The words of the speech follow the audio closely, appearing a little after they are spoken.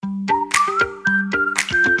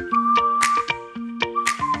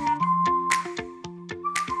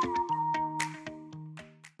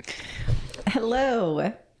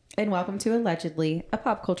Hello, and welcome to Allegedly, a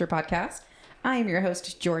pop culture podcast. I am your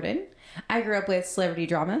host, Jordan. I grew up with celebrity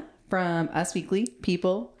drama from Us Weekly,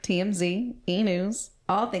 People, TMZ, E! News,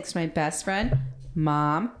 all thanks to my best friend,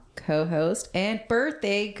 mom, co-host, and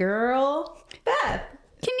birthday girl, Beth.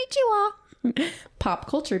 Konnichiwa. Pop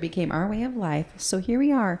culture became our way of life, so here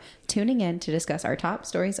we are, tuning in to discuss our top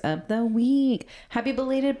stories of the week. Happy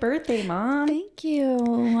belated birthday, Mom. Thank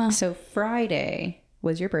you. So Friday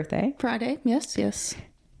was your birthday. Friday, yes.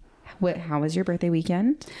 How was your birthday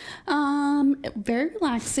weekend? Very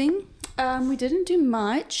relaxing. We didn't do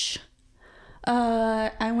much.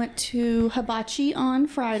 I went to Hibachi on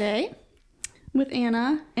Friday with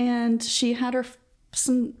Anna, and she had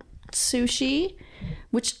some sushi,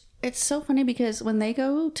 which it's so funny because when they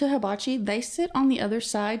go to Hibachi, they sit on the other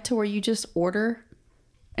side to where you just order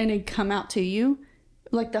and it come out to you,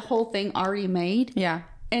 like the whole thing already made. Yeah.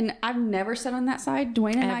 And I've never sat on that side.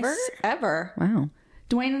 Dwayne and ever. Wow.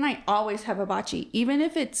 Dwayne and I always have hibachi, even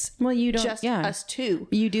if it's you don't just us two.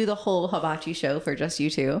 You do the whole hibachi show for just you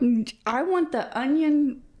two. I want the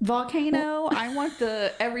onion volcano. I want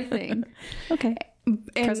the everything. Okay. And,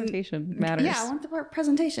 presentation matters. Yeah, I want the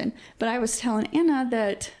presentation. But I was telling Anna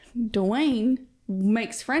that Dwayne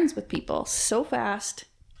makes friends with people so fast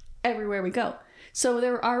everywhere we go. So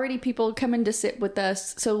there were already people coming to sit with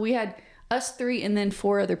us. So we had us three and then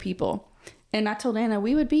 4 other people. And I told Anna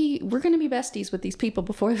we're going to be besties with these people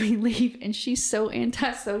before we leave. And she's so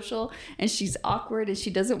antisocial and she's awkward and she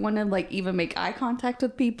doesn't want to like even make eye contact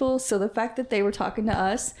with people. So the fact that they were talking to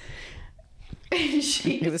us,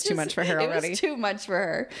 it was too much for her already. It was too much for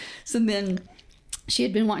her. So then she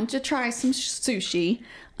had been wanting to try some sushi.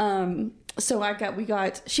 So I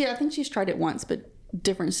think she's tried it once, but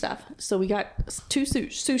different stuff. So we got 2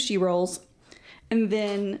 sushi rolls. And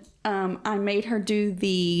then I made her do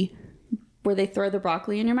where they throw the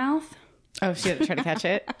broccoli in your mouth. Oh, she had to try to catch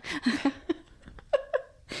it?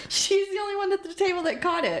 She's the only one at the table that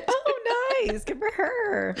caught it. Oh, nice. Good for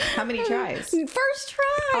her. How many tries? First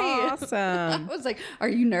try. Awesome. I was like, are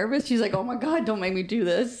you nervous? She's like, oh my God, don't make me do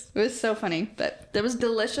this. It was so funny. But there was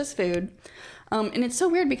delicious food. And it's so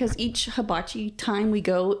weird because each hibachi time we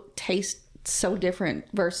go tastes so different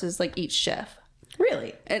versus like each chef.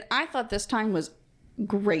 Really? And I thought this time was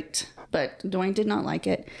great, but Dwayne did not like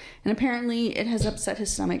it. And apparently it has upset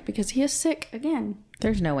his stomach because he is sick again.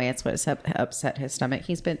 There's no way it's what's upset his stomach.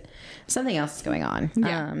 Something else is going on.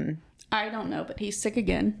 Yeah. I don't know, but he's sick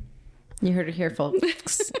again. You heard it here,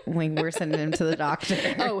 folks. We're sending him to the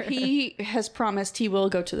doctor. Oh, he has promised he will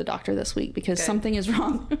go to the doctor this week because something is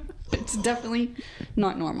wrong. It's definitely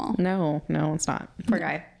not normal. No, it's not. Poor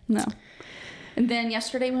guy. No. And then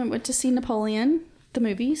yesterday we went to see Napoleon, the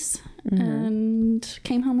movies, and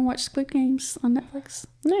came home and watched Squid Games on Netflix.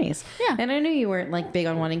 Nice. Yeah. And I knew you weren't like big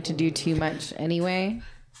on wanting to do too much anyway.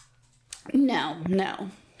 No.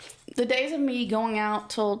 The days of me going out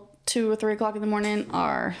till 2 or 3 o'clock in the morning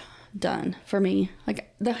are done for me.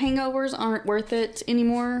 Like the hangovers aren't worth it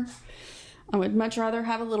anymore. I would much rather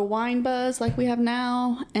have a little wine buzz like we have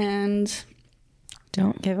now. And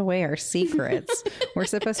don't give away our secrets. We're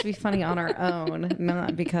supposed to be funny on our own,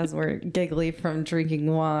 not because we're giggly from drinking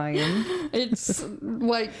wine. It's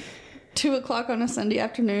like 2 o'clock on a Sunday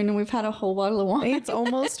afternoon and we've had a whole bottle of wine. It's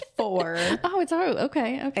almost 4. Oh, it's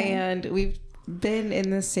okay. And we've been in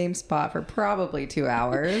the same spot for probably 2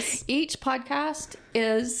 hours. Each podcast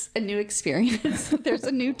is a new experience. There's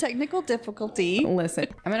a new technical difficulty. Listen,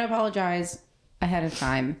 I'm going to apologize ahead of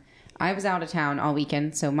time. I was out of town all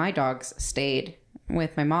weekend, so my dogs stayed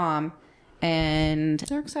with my mom, and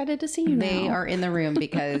they're excited to see you now. They are in the room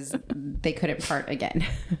because they couldn't part again.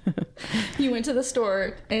 You went to the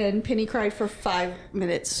store and Penny cried for 5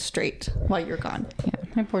 minutes straight while you're gone. Yeah,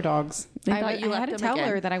 my poor dogs. I had to tell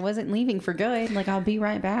her that I wasn't leaving for good. Like, I'll be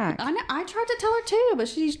right back. I tried to tell her too, but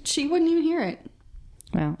she wouldn't even hear it.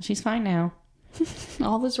 Well, she's fine now.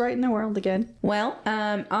 All is right in the world again. Well,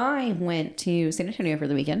 I went to San Antonio for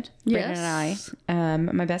the weekend. Yes. Brandon and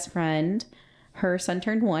I, my best friend, her son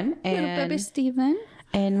turned 1. Little baby Steven.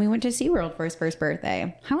 And we went to SeaWorld for his first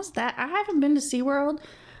birthday. How's that? I haven't been to SeaWorld.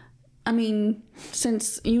 I mean,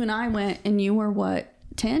 since you and I went, and you were what,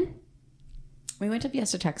 10? We went to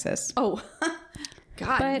Fiesta, Texas. Oh,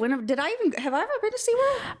 God. Have I ever been to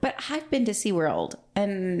SeaWorld? But I've been to SeaWorld,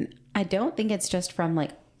 and I don't think it's just from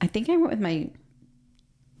like, I think I went with my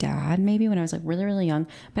dad maybe when I was like really, really young.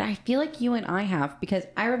 But I feel like you and I have, because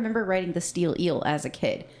I remember riding the steel eel as a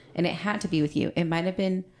kid, and it had to be with you. It might have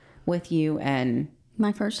been with you and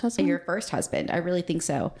my first husband. Your first husband. I really think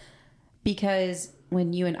so. Because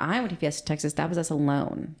when you and I went to Fiesta, Texas, that was us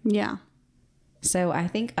alone. Yeah. So I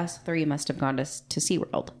think us 3 must have gone to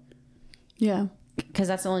SeaWorld. Yeah. Because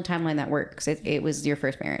that's the only timeline that works. It was your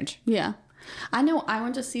first marriage. Yeah. I know I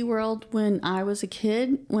went to SeaWorld when I was a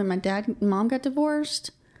kid, when my dad and mom got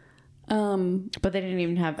divorced. But they didn't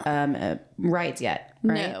even have rides yet,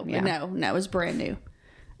 right? No, it was brand new.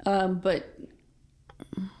 But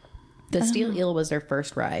the steel eel was their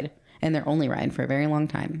first ride and their only ride for a very long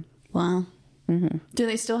time. Wow. Mm-hmm. Do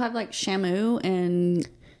they still have like Shamu and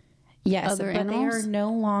other animals? They are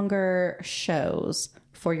no longer shows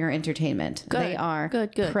for your entertainment. Good. They are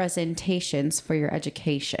good presentations for your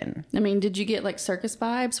education. I mean, did you get like circus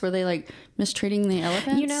vibes? Were they like mistreating the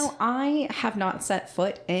elephants? You know, I have not set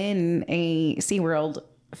foot in a SeaWorld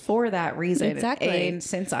for that reason. Exactly. And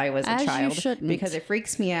since I was a As you child. shouldn't. Because it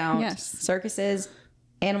freaks me out. Yes. Circuses,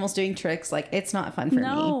 animals doing tricks, like it's not fun for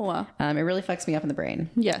me. It really fucks me up in the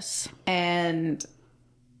brain. Yes. And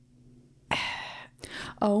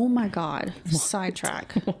oh my God.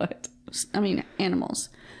 Sidetrack. what? I mean, animals.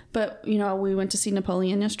 But, you know, we went to see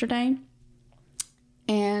Napoleon yesterday.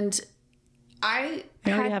 And I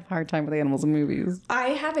have a hard time with animals in movies. I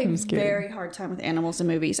have a very hard time with animals in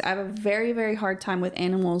movies. I have a very, very hard time with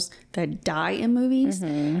animals that die in movies.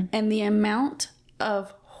 Mm-hmm. And the amount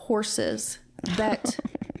of horses that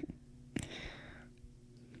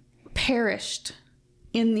perished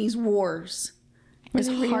in these wars is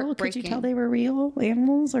heartbreaking. Could you tell they were real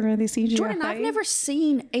animals or are they CGI? Jordan, I've never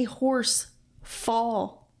seen a horse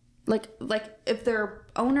fall. Like if their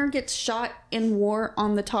owner gets shot in war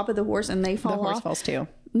on the top of the horse and they fall off. The horse falls too.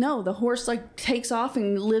 No, the horse like takes off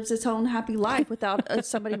and lives its own happy life without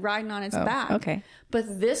somebody riding on its back. Okay.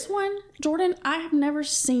 But this one, Jordan, I have never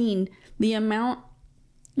seen the amount.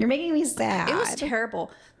 You're making me sad. It was terrible.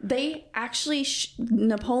 They actually,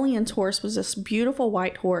 Napoleon's horse was this beautiful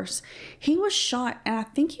white horse. He was shot, and I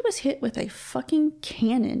think he was hit with a fucking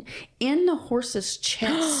cannon in the horse's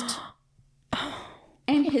chest.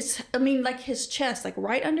 And his chest, like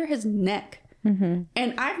right under his neck. Mm-hmm.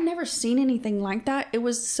 And I've never seen anything like that. It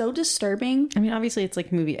was so disturbing. I mean, obviously it's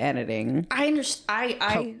like movie editing. I understand.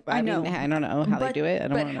 I know. I don't know how they do it.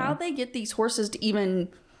 But how they get these horses to even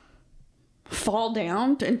fall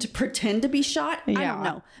down and to pretend to be shot, I don't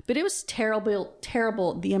know. But it was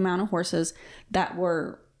terrible the amount of horses that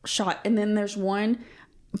were shot. And then there's one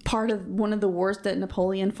of the wars that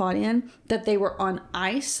Napoleon fought in that they were on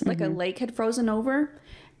ice, like a lake had frozen over,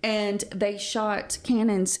 and they shot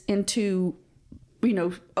cannons into,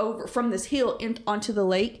 over from this hill onto the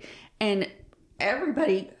lake, and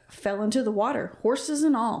everybody fell into the water, horses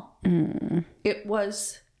and all. It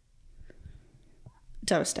was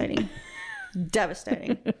devastating.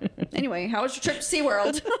 Devastating. Anyway, how was your trip to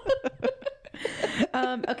SeaWorld?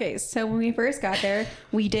 Okay, so when we first got there,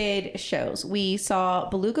 we did shows. We saw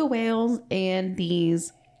beluga whales and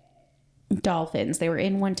these dolphins. They were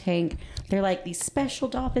in one tank. They're like these special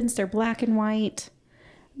dolphins. They're black and white.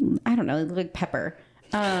 I don't know. They look like pepper.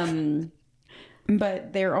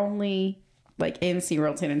 But they're only like in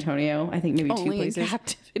SeaWorld San Antonio. I think maybe only 2 places. In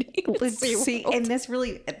captivity. See, and this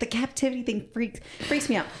really, the captivity thing freaks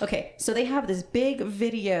me out. Okay, so they have this big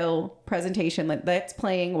video presentation that's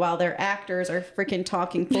playing while their actors are freaking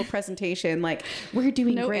talking full presentation. Like, we're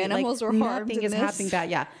doing no great. Animals like, were harmed nothing is this. happening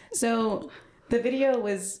bad. Yeah. So the video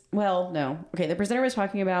was, the presenter was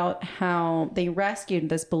talking about how they rescued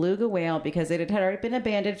this beluga whale because it had already been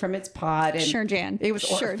abandoned from its pod. And sure, Jan. It was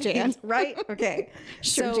sure, Jan. Right? Okay.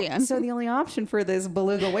 Sure, Jan. So the only option for this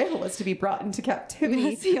beluga whale was to be brought into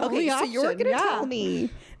captivity. That's the only option. So you're going to tell me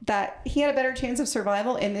that he had a better chance of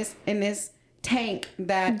survival in this tank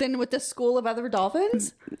than with the school of other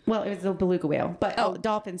dolphins? Well, it was the beluga whale, but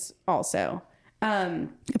dolphins also.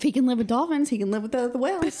 If he can live with dolphins, he can live with the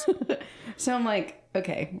whales. So I'm like,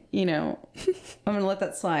 okay, I'm going to let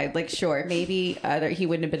that slide. Like, sure, maybe he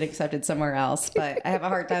wouldn't have been accepted somewhere else, but I have a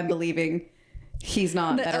hard time believing he's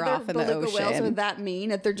not better off in the ocean. Beluga whales are that mean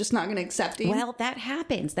that they're just not going to accept him? Well, that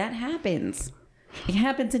happens. It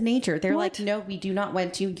happens in nature. They're like, no, we do not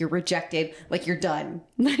want you. You're rejected. Like, you're done.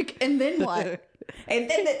 Like, and then what? And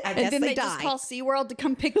then I guess they die. Just call SeaWorld to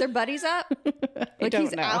come pick their buddies up? Like,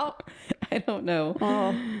 he's out? I don't know.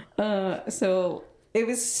 So it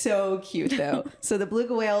was so cute, though. So the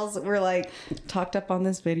beluga whales were like talked up on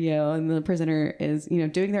this video, and the presenter is,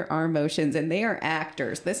 doing their arm motions, and they are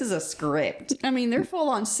actors. This is a script. I mean, they're full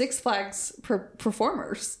on Six Flags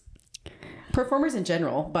performers. Performers in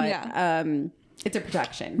general, but it's a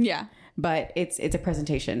production. Yeah. But it's a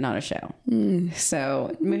presentation, not a show.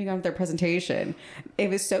 So moving on with their presentation, it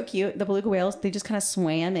was so cute. The beluga whales, they just kind of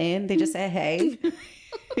swam in. They just said, hey.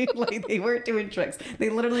 Like, they weren't doing tricks. They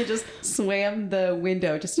literally just swam the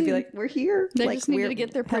window just to be like, we're here. They like, just needed to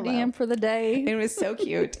get their per diem for the day. It was so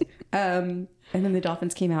cute. And then the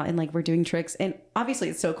dolphins came out and like were doing tricks. And obviously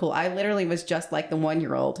it's so cool. I literally was just like the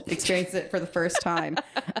 1-year-old experienced it for the first time.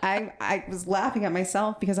 I was laughing at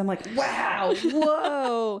myself because I'm like, wow,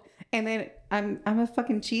 whoa. And then I'm a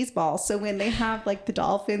fucking cheese ball. So when they have like the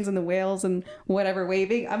dolphins and the whales and whatever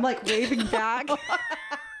waving, I'm like waving back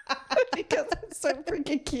because it's so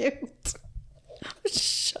freaking cute.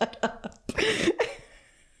 Shut up.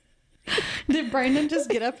 Did Brandon just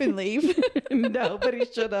get up and leave? No, but he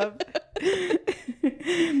should have.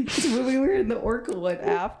 So when we were in the orca one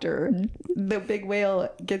after, the big whale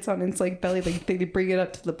gets on its like belly, like they bring it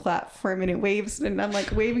up to the platform and it waves, and I'm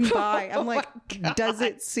like waving by. I'm like, does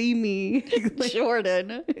it see me? Like,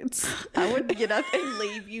 Jordan, I would get up and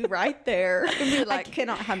leave you right there and be like, I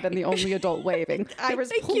cannot have been the only adult waving. There was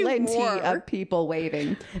think you plenty were. of people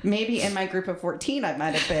waving. Maybe in my group of 14 I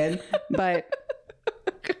might have been, but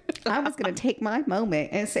I was going to take my moment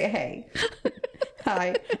and say, hey,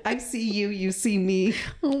 hi, I see you, you see me.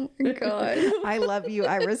 oh my God. I love you,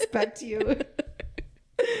 I respect you.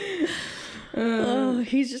 Oh,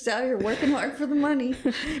 he's just out here working hard for the money.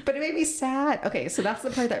 But it made me sad. Okay, so that's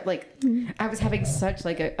the part that like I was having such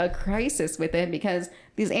like a crisis with it, because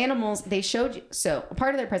these animals, they showed you, so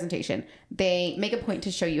part of their presentation, they make a point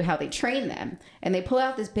to show you how they train them, and they pull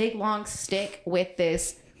out this big long stick with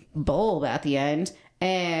this bulb at the end,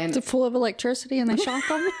 and Is it full of electricity and they shock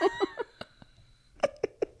them?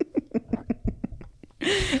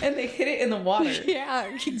 and they hit it in the water. Yeah,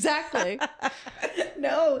 exactly.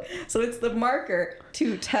 No, so it's the marker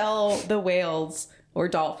to tell the whales or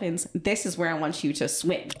dolphins, this is where I want you to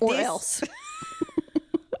swim, Or this, else.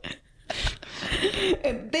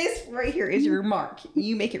 and this right here is your mark.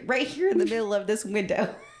 You make it right here in the middle of this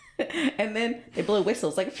window. And then they blow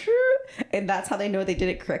whistles like, and that's how they know they did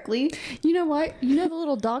it correctly. You know what? You know the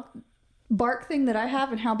little dog bark thing that I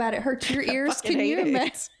have and how bad it hurts your ears? fucking Can you hate it.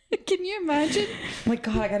 imagine? Can you imagine? Oh my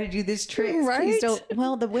God, I got to do this trick. Right? Please don't.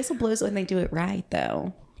 Well, the whistle blows when they do it right,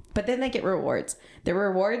 though. But then they get rewards. The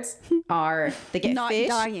rewards are they get Not fish.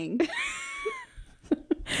 dying.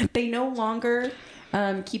 They no longer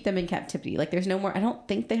keep them in captivity. Like there's no more. I don't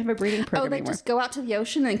think they have a breeding program Oh, they anymore. just go out to the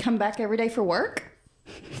ocean and come back every day for work?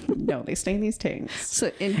 No, they stay in these tanks.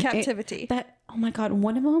 So in captivity. Oh my God,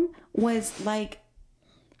 one of them was like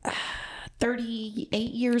 38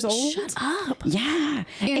 years old. Shut up. Yeah.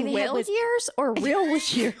 In And they had whale this- years or real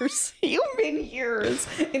years? human years,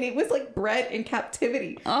 and it was like bred in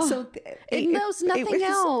captivity. Oh, so it knows nothing was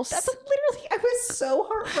else. That's literally, I was so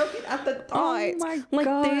heartbroken at the thought. Oh my like,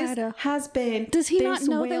 God. This has been. Does he not this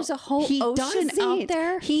know whale- there's a whole He ocean doesn't. out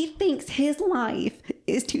there? He thinks his life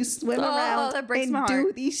is to swim around that breaks and my do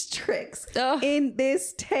heart. these tricks Ugh. in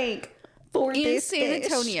this tank for In this San fish.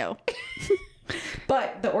 Antonio.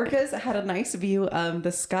 But the orcas had a nice view of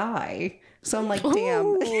the sky. So I'm like, damn.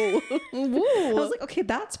 Ooh. I was like, okay,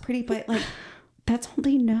 that's pretty, but like, that's all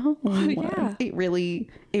they know. Yeah. It really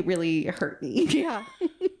hurt me. Yeah.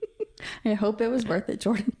 I hope it was worth it,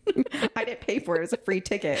 Jordan. I didn't pay for it. It was a free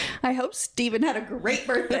ticket. I hope Steven had a great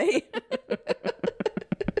birthday.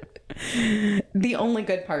 The only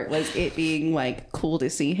good part was it being like cool to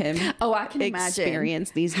see him. Oh, I can imagine.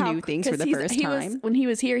 Experience these new things for the first time. When he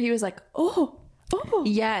was here, he was like, oh.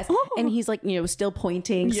 Yes. Oh. And he's like, still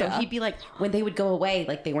pointing. So Yeah. he'd be like, when they would go away,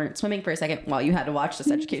 like they weren't swimming for a second while you had to watch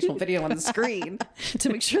this educational video on the screen. To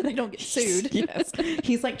make sure they don't get sued. Yes.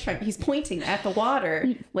 He's like, he's pointing at the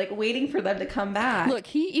water, like waiting for them to come back. Look,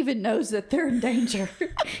 he even knows that they're in danger.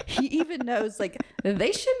 He even knows, like,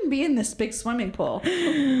 they shouldn't be in this big swimming pool.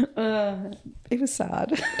 It was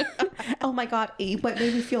sad. Oh my God. What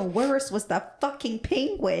made me feel worse was the fucking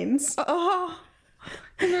penguins. Oh,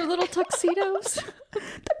 in their little tuxedos.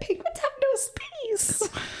 The penguins have no space.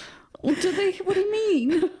 What do you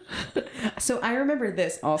mean? So I remember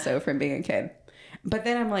this also from being a kid. But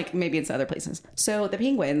then I'm like, maybe it's other places. So the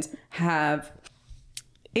penguins have,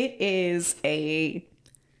 it is a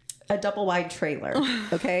double wide trailer.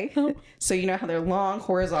 Okay. So you know how they're long,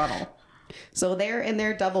 horizontal. So they're in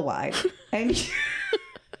their double wide. And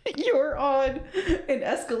you're on an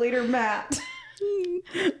escalator mat.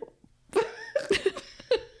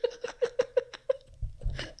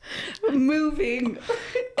 Moving,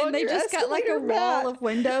 And they just got like a wall of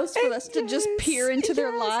windows for us to just peer into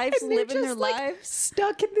their lives, and they're live in their just, like, lives.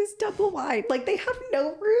 stuck in this double wide. Like they have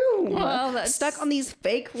no room. Well, that's- stuck on these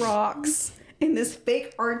fake rocks in this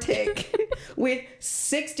fake Arctic with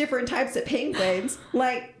 6 different types of penguins.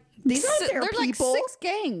 Like these aren't their They're people. like 6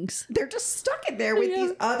 gangs. They're just stuck in there with Yeah.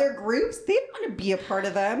 these other groups. They don't want to be a part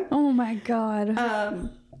of them. Oh my God.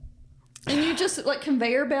 And you just like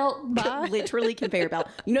conveyor belt by. Literally conveyor belt.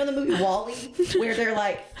 You know the movie Wall-E, where they're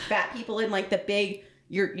like fat people in like the big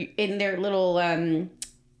you're in their little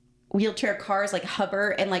wheelchair cars, like hover,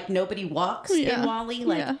 and like nobody walks in Wall-E.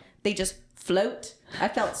 Like they just float. I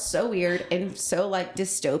felt so weird and so like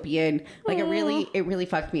dystopian. Like it really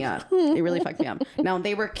fucked me up. It really fucked me up. Now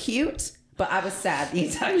they were cute, but I was sad the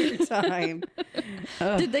entire time.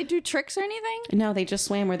 Did they do tricks or anything? No, they just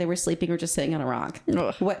swam where they were sleeping or just sitting on a rock.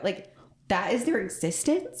 Ugh. What, like, that is their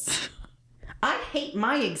existence? I hate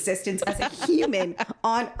my existence as a human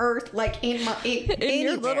on Earth, like in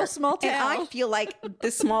your little small town. And I feel like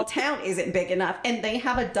the small town isn't big enough, and they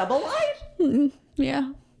have a double life.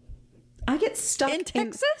 Yeah. I get stuck in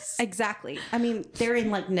Texas. Exactly. I mean, they're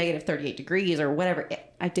in like negative 38 degrees or whatever.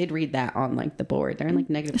 I did read that on like the board. They're in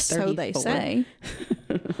like negative 34. So they say.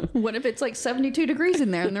 What if it's like 72 degrees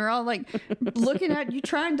in there and they're all like looking at you,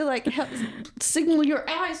 trying to like help, signal your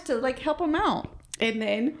eyes to like help them out? And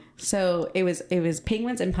then, so it was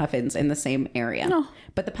penguins and puffins in the same area. No.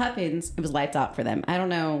 But the puffins, it was lights out for them. I don't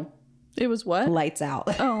know. It was what? Lights out.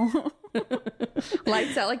 Oh.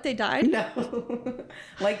 Lights out like they died? No.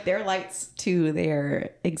 Like their lights to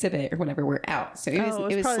their exhibit or whatever were out. So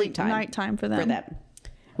it was sleep time. Nighttime for them.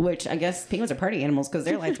 Which I guess penguins are party animals because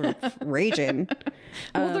their lights were raging.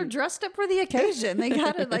 Well, they're dressed up for the occasion. They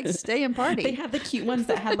gotta like stay and party. They have the cute ones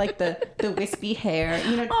that had like the wispy hair.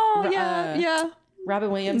 You know? Oh, yeah.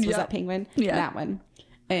 Robin Williams was that penguin? Yeah. That one.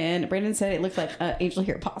 And Brandon said it looked like angel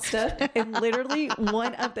hair pasta. And literally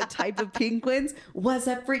one of the type of penguins was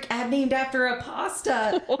a freak ad named after a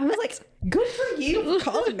pasta. I was like, good for you for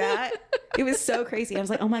calling that. It was so crazy. I was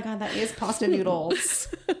like, oh my God, that is pasta noodles.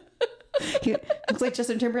 He looks like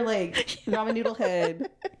Justin Timberlake, ramen noodle head.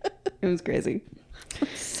 It was crazy.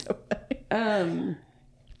 So funny.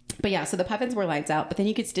 But yeah, so the puffins were lights out, but then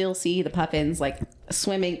you could still see the puffins like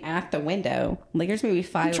swimming at the window. Like there's maybe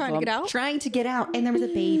 5 trying of them trying to get out, and there was a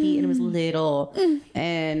baby, and it was little,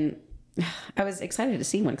 and I was excited to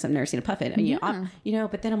see one because I've never seen a puffin. And,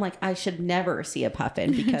 but then I'm like, I should never see a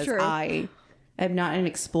puffin because I am not an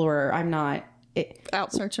explorer. I'm not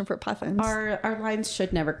out searching for puffins. Our lines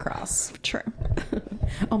should never cross. True.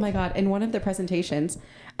 Oh my God! In one of the presentations,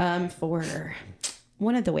 for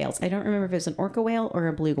one of the whales, I don't remember if it was an orca whale or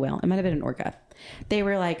a beluga whale. It might have been an orca. They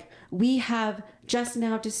were like, we have just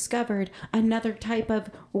now discovered another type of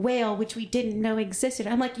whale which we didn't know existed.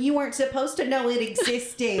 I'm like, you weren't supposed to know it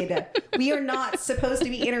existed. We are not supposed to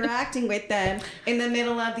be interacting with them in the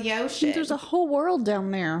middle of the ocean. There's a whole world down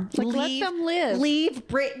there. Like, let them live. Leave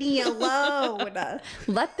Brittany alone.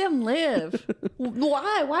 Let them live.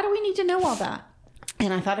 Why? Why do we need to know all that?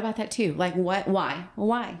 And I thought about that too. Like, what? Why?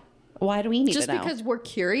 Why do we need to know? Just because we're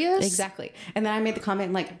curious? Exactly. And then I made the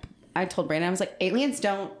comment, like, I told Brandon, I was like, aliens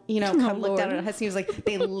don't, come look down at us. He was like,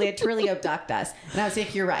 they literally abduct us. And I was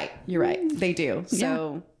like, you're right. They do.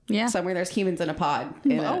 So somewhere there's humans in a pod,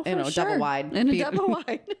 in a double wide. In a double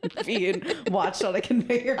wide. Being watched on a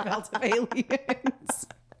conveyor belt of aliens.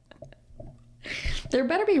 There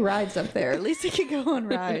better be rides up there. At least they can go on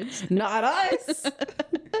rides. Not us.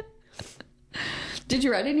 Did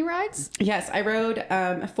you ride any rides? Yes, I rode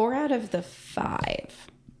 4 out of the 5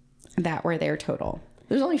 that were there total.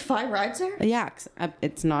 There's only 5 rides there? Yeah,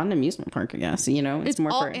 it's not an amusement park, I guess. It's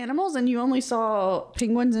more all for animals, and you only saw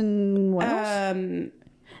penguins and what else?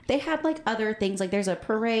 They had like other things. Like there's a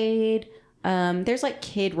parade. There's like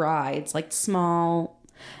kid rides, like small.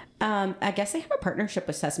 I guess they have a partnership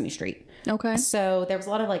with Sesame Street. Okay. So there was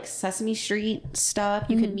a lot of like Sesame Street stuff.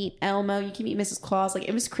 You could meet Elmo. You could meet Mrs. Claus. Like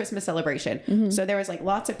it was Christmas celebration. So there was like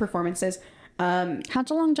lots of performances. How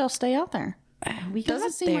long did y'all stay out there? We got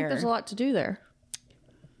Doesn't seem like there's a lot to do there.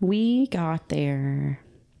 We got there,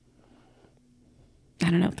 I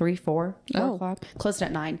don't know, 3, 4 o'clock. Closed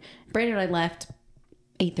at 9. Brandon and I left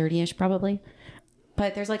 8:30ish probably.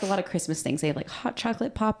 But there's like a lot of Christmas things. They have like hot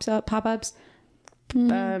chocolate pop-ups.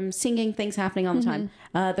 Singing things happening all the time.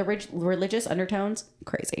 The religious undertones,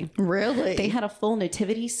 crazy. Really? They had a full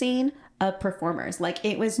nativity scene of performers. Like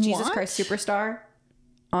it was Jesus Christ Superstar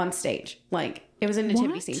on stage. Like it was a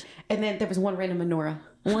nativity scene. And then there was one random menorah.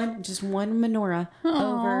 One menorah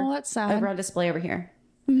that's sad. over on display over here.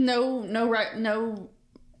 Nobody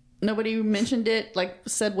mentioned it, like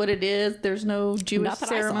said what it is. There's no Jewish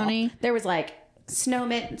ceremony. There was like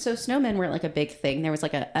snowmen. So snowmen were like a big thing. There was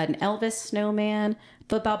like an Elvis snowman,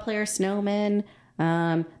 football player snowman,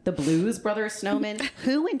 the Blues Brothers snowman.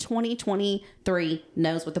 Who in 2023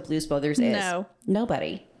 knows what the Blues Brothers is? No.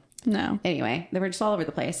 Nobody. No. Anyway, they were just all over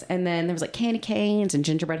the place. And then there was like candy canes and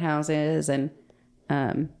gingerbread houses and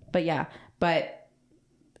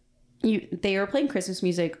they were playing Christmas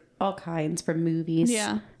music, all kinds, from movies.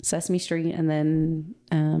 Yeah. Sesame Street, and then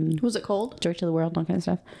was it cold? Joy to the World, all kind of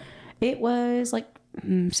stuff. It was like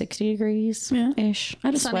 60 degrees ish. I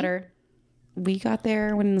had a sweater. We got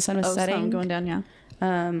there when the sun was setting. Sun going down, yeah.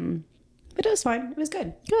 But it was fine. It was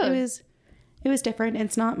good. It was different.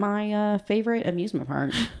 It's not my favorite amusement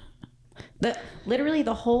park. Literally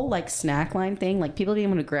the whole like snack line thing, like people being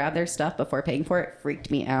able to grab their stuff before paying for it, freaked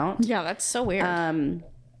me out. Yeah, that's so weird.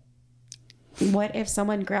 What if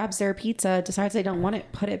someone grabs their pizza, decides they don't want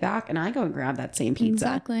it, put it back, and I go and grab that same pizza?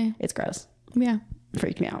 Exactly. It's gross. Yeah,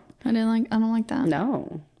 Freaked me out. I don't like that.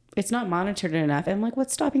 No, it's not monitored enough. And like,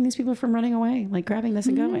 what's stopping these people from running away, like grabbing this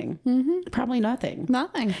and going? Probably nothing.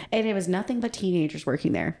 Nothing. And it was nothing but teenagers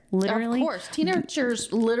working there. Literally, Of course,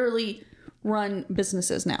 teenagers literally run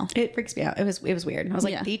businesses now. it freaks me out. It was weird. I was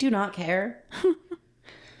like, they do not care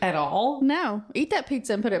at all. No, eat that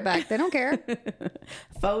pizza and put it back. They don't care.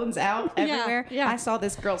 Phones out everywhere. Yeah. I saw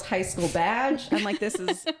this girl's high school badge. I'm like, this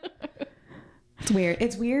is. It's weird.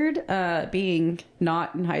 It's weird being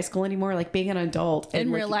not in high school anymore, like being an adult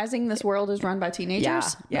And realizing this world is run by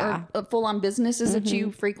teenagers. Yeah. Or full-on businesses that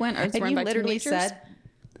you frequent are run by literally teenagers.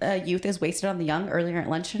 said youth is wasted on the young earlier at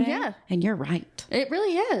lunch today. Yeah. And you're right. It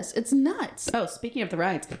really is. It's nuts. Oh, speaking of the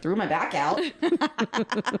rides, I threw my back out.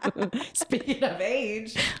 Speaking of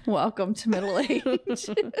age. Welcome to middle age.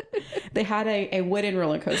 They had a wooden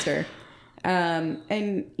roller coaster.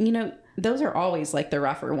 And, you know, those are always like the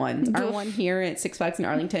rougher ones. Our one here at Six Flags in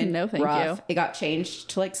Arlington. No, thank rough. you. It got changed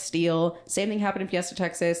to like steel. Same thing happened in Fiesta,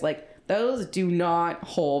 Texas. Like those do not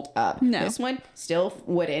hold up. No. This one still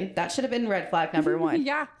wooden. That should have been red flag number one.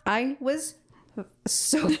 Yeah. I was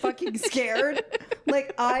so fucking scared.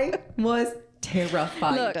 Like I was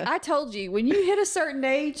terrified. Look, I told you, when you hit a certain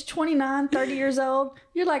age, 29, 30 years old,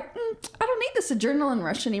 you're like, I don't need this adrenaline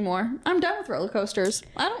rush anymore. I'm done with roller coasters.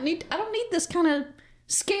 I don't need this kind of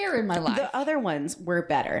scare in my life. The other ones were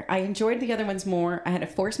better. I enjoyed the other ones more. I had to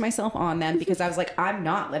force myself on them because I was like, I'm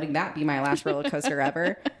not letting that be my last roller coaster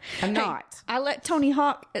ever. I'm not. I let Tony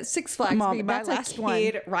Hawk at Six Flags Mom, be my that's last a one.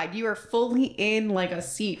 kid ride. You are fully in like a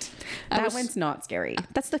seat. That one's not scary.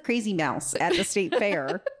 That's the crazy mouse at the state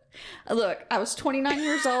fair. Look, I was 29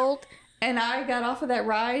 years old and I got off of that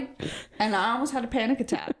ride and I almost had a panic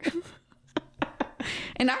attack.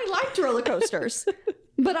 And I liked roller coasters.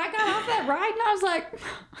 But I got off that ride and I was like,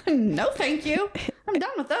 no, thank you. I'm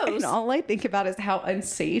done with those. And all I think about is how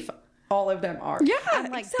unsafe all of them are. Yeah,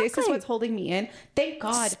 I'm like, this is what's holding me in. Thank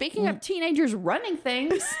God. Speaking of teenagers running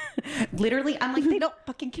things. Literally, I'm like, they don't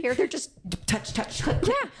fucking care. They're just touch.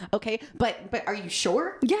 Yeah. Okay. But are you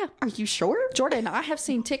sure? Yeah. Are you sure? Jordan, I have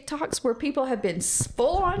seen TikToks where people have been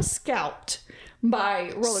full on scalped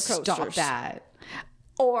by roller coasters. Stop that.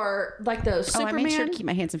 Or like those Superman. I make sure to keep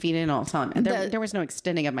my hands and feet in all the time. And there was no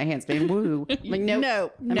extending of my hands, being woo. Like, nope.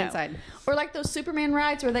 No. I'm inside. Or like those Superman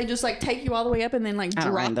rides where they just like take you all the way up and then like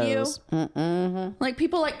drop you. Like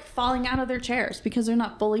people like falling out of their chairs because they're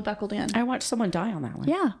not fully buckled in. I watched someone die on that one.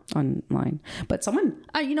 Yeah. Online. But someone.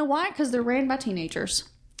 You know why? Because they're ran by teenagers.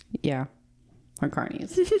 Yeah. Or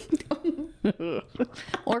carnies.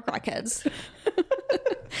 Or crackheads.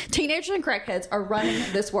 Teenagers and crackheads are running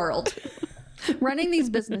this world. Running these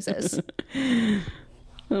businesses.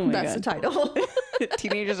 Oh my That's God. the title.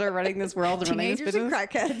 Teenagers are running this world. Teenagers and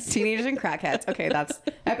crackheads. Teenagers and crackheads. Okay, that's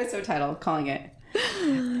episode title. Calling it.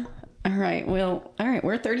 All right. Well, all right.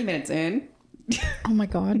 We're 30 minutes in. Oh my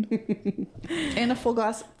God. And a full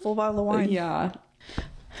bottle of wine. Yeah.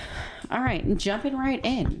 All right. Jumping right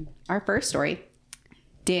in. Our first story.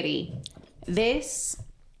 Diddy. This,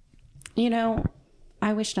 you know,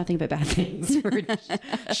 I wish nothing but bad things for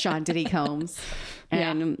Sean Diddy Combs.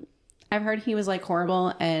 And I've heard he was like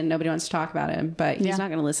horrible and nobody wants to talk about him, but he's not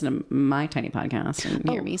going to listen to my tiny podcast and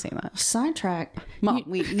hear me say that. Sidetrack. Mom,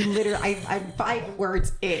 we literally, I'm 5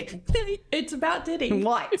 words in. It's about Diddy.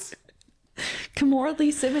 What? Kimora Lee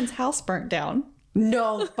Simmons' house burnt down.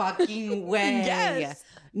 No fucking way. Yes.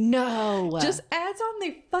 No. Just adds on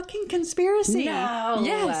the fucking conspiracy. No.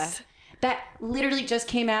 Yes. That literally just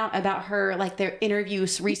came out about her, like their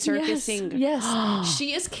interviews resurfacing. Yes.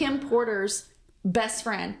 She is Kim Porter's best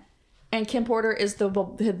friend. And Kim Porter is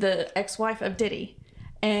the ex-wife of Diddy.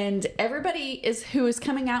 And everybody who is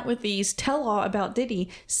coming out with these tell-all about Diddy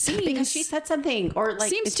seems... Because she said something, or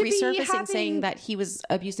like seems it's to be resurfacing saying that he was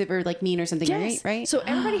abusive or like mean or something, Yes. right? So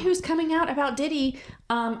everybody who's coming out about Diddy,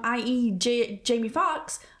 i.e. Jamie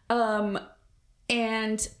Foxx,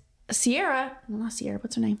 and Sierra, well, not Sierra,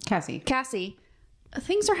 what's her name? Cassie.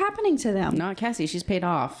 Things are happening to them. Not Cassie. She's paid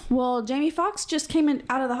off. Well, Jamie Foxx just came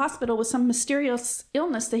out of the hospital with some mysterious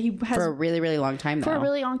illness that he has For a really, really long time, though. for a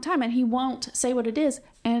really long time, and he won't say what it is.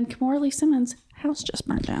 And Kimora Lee Simmons' house just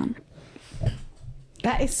burnt down.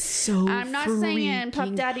 That is so I'm not saying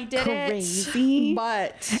Puff Daddy did crazy. it,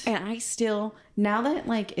 but and I still, now that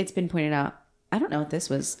like it's been pointed out, I don't know if this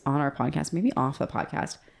was on our podcast, maybe off the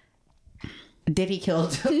podcast. Diddy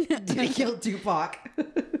killed Tupac.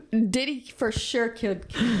 Diddy for sure killed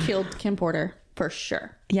Kim Porter for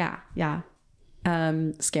sure. Yeah.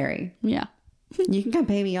 Scary. Yeah. You can come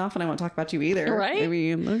pay me off and I won't talk about you either. Right? I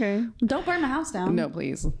mean, okay. Don't burn my house down. No,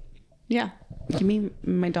 please. Yeah. Give me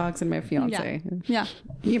my dogs and my fiance. Yeah.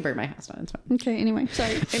 You can burn my house down. It's fine. Okay. Anyway,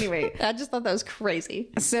 sorry. Anyway. I just thought that was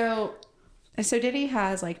crazy. So Diddy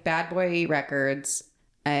has like Bad Boy Records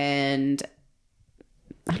and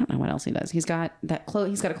I don't know what else he does. He's got that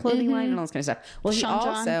he's got a clothing line and all this kind of stuff. Well, he Sean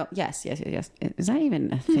also John. Yes. Is that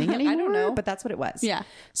even a thing anymore? I don't know, but that's what it was. Yeah.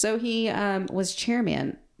 So he was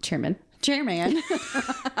chairman.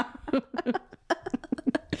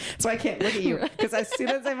 So I can't look at you because as soon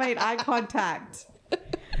as I made eye contact,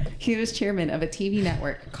 he was chairman of a TV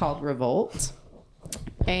network called Revolt,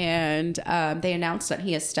 and they announced that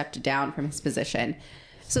he has stepped down from his position.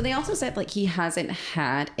 So they also said like he hasn't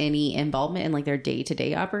had any involvement in like their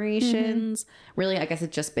day-to-day operations. Really, I guess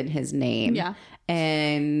it's just been his name. Yeah.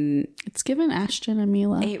 And It's given Ashton and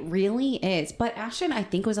Mila. it really is. But Ashton, I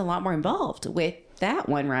think, was a lot more involved with that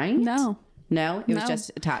one, right? No, it was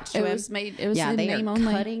just attached to him. It was yeah, they name are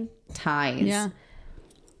only. cutting ties. Yeah.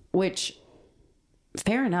 Which,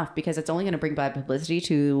 fair enough, because it's only going to bring bad publicity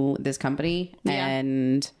to this company. Yeah.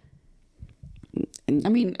 And I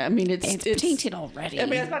mean, it's tainted already. I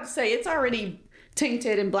mean, I was about to say it's already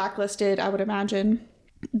tainted and blacklisted, I would imagine.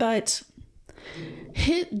 But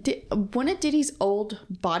one of Diddy's old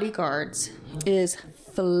bodyguards is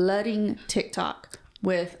flooding TikTok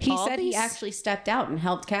with. He said he actually stepped out and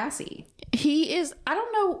helped Cassie. He is. I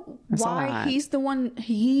don't know why that. he's the one.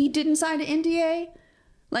 He didn't sign an NDA.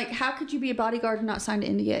 Like, how could you be a bodyguard and not sign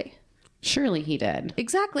an NDA? Surely he did.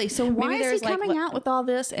 Exactly. So why Maybe is there's, he like, coming out with all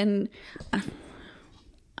this? And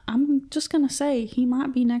I'm just gonna say he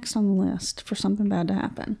might be next on the list for something bad to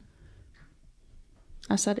happen.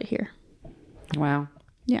 I said it here. Wow.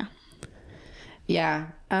 Yeah. Yeah.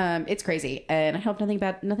 It's crazy, and I hope nothing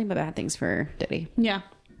but bad things for Diddy. Yeah.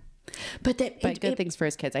 But Good things for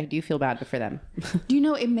his kids. I do feel bad for them. Do you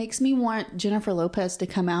know, it makes me want Jennifer Lopez to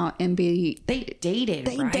come out and be. They dated.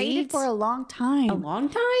 They right? dated for a long time. A long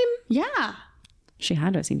time. Yeah. She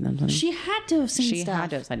had to have seen them. She had to have seen She stuff. had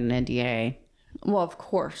to have signed an NDA. Well, of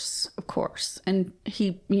course. And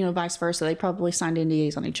he, vice versa. They probably signed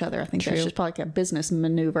NDAs on each other. I think that's just probably like a business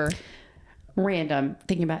maneuver. Random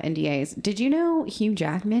thinking about NDAs. Did you know Hugh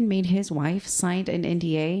Jackman made his wife sign an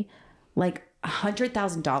NDA like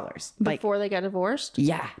 $100,000 Before they got divorced?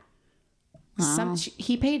 Yeah. Wow.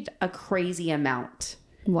 He paid a crazy amount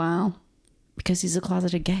Wow. because he's a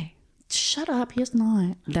closeted gay. Shut up. He is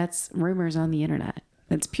not. That's rumors on the internet.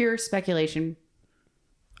 It's pure speculation.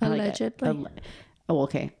 Allegedly. Oh,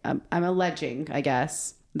 okay. I'm alleging, I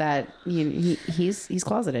guess, that he's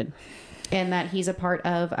closeted, and that he's a part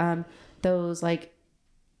of those like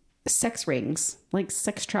sex rings, like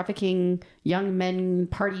sex trafficking, young men,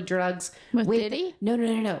 party drugs. With Diddy?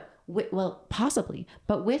 No. Well, possibly,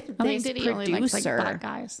 but with I think this Diddy only likes like producer, black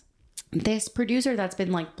guys. this producer that's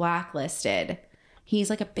been like blacklisted. He's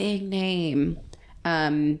like a big name,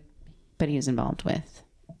 but he is involved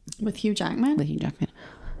With Hugh Jackman? with Hugh Jackman.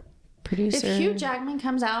 Producer. If Hugh Jackman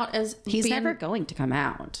comes out as He's being, never going to come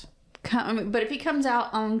out. but if he comes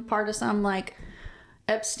out on part of some like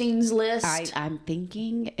Epstein's list, I'm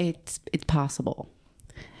thinking it's possible.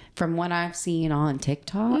 From what I've seen on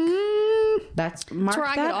TikTok, that's where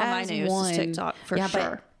I get all my news is TikTok for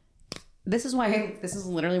sure. This is why this is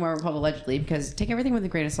literally why we're called allegedly, because take everything with a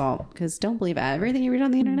grain of salt, because don't believe everything you read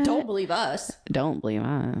on the internet. Don't believe us. Don't believe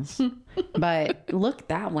us. But look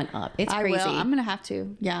that one up. It's crazy. I will. I'm gonna have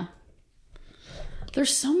to. Yeah.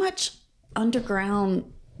 There's so much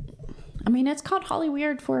underground. I mean, it's called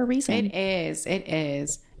Hollyweird for a reason. It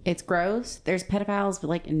is. It's gross. There's pedophiles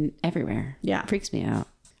like everywhere. Yeah. It freaks me out.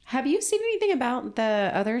 Have you seen anything about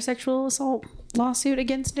the other sexual assault lawsuit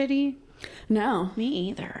against Diddy? No. Me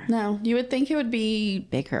either. No. You would think it would be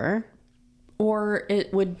Bigger. Or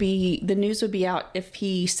it would be, the news would be out if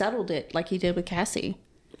he settled it like he did with Cassie.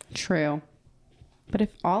 True. But if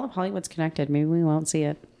all of Hollywood's connected, maybe we won't see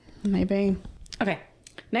it. Maybe. Okay.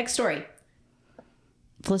 Next story.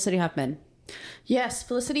 Felicity Huffman. Yes,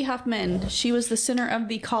 Felicity Huffman. She was the center of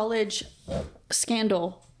the college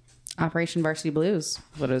scandal. Operation Varsity Blues.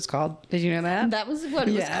 What it was called. Did you know that? That was what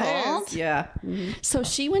it was called? Yeah. So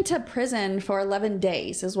she went to prison for 11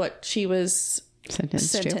 days is what she was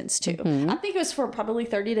sentenced to. I think it was for probably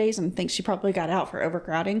 30 days, and I think she probably got out for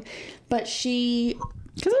overcrowding. But she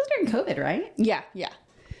Because it was during COVID, right? Yeah.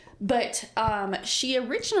 But she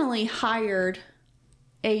originally hired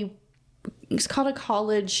it's called a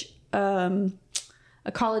college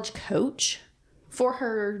coach for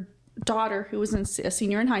her daughter who was a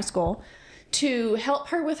senior in high school to help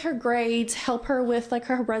her with her grades, help her with like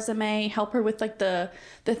her resume, help her with like the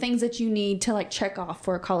things that you need to like check off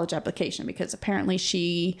for a college application, because apparently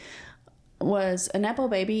she was a Nepo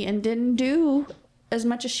baby and didn't do as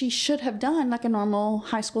much as she should have done like a normal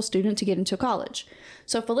high school student to get into college.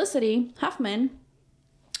 So Felicity Huffman,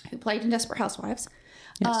 who played in Desperate Housewives,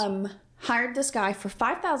 hired this guy for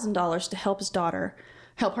 $5,000 to help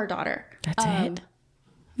her daughter. That's it?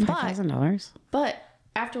 $5,000? But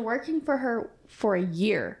after working for her for a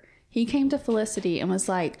year, he came to Felicity and was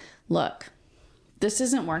like, look, this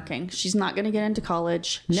isn't working. She's not going to get into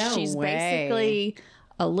college. No She's way. basically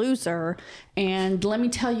a loser. And let me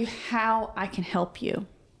tell you how I can help you.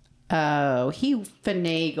 Oh, he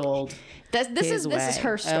finagled. This is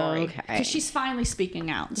her story, Okay. because she's finally speaking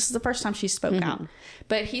out. This is the first time she spoke out.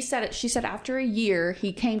 But she said after a year,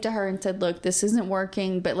 he came to her and said, look, this isn't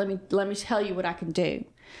working, but let me tell you what I can do.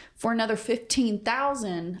 For another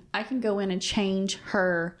 $15,000, I can go in and change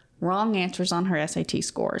her wrong answers on her SAT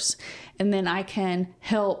scores. And then I can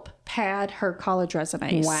help pad her college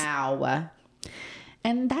resumes. Wow.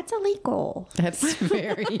 And that's illegal. That's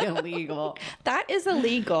very illegal. That is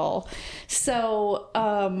illegal. So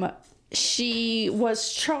she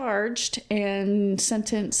was charged and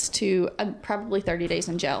sentenced to probably 30 days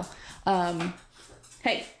in jail.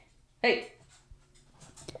 Hey.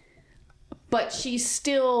 But she's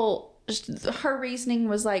still, her reasoning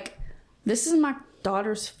was like, this is my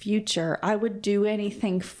daughter's future. I would do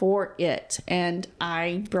anything for it. And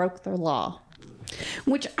I broke the law.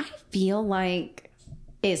 Which I feel like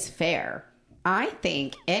is fair. I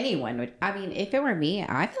think anyone would. I mean, if it were me,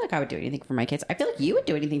 I feel like I would do anything for my kids. I feel like you would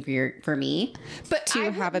do anything for me, but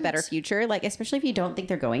to have a better future. Like, especially if you don't think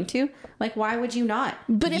they're going to. Like, why would you not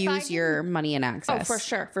use your money and access? Oh,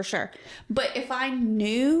 for sure. But if I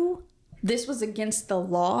knew this was against the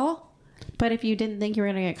law, but if you didn't think you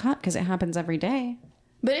were going to get caught, because it happens every day.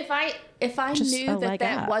 But if I Just knew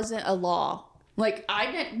that wasn't a law, like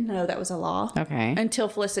I didn't know that was a law. Okay. Until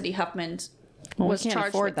Felicity Huffman we was can't charged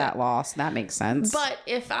afford with that law, so that makes sense. But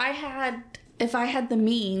if I had the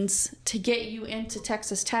means to get you into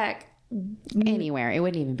Texas Tech, anywhere, it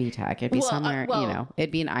wouldn't even be Tech. It'd be somewhere,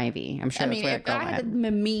 it'd be an Ivy. I'm sure that's where if I had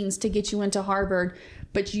the means to get you into Harvard,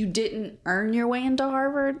 but you didn't earn your way into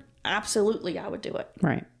Harvard, absolutely, I would do it.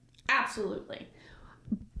 Right. Absolutely.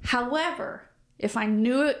 However, if I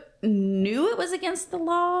knew it was against the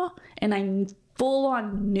law, and I full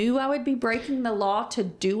on knew I would be breaking the law to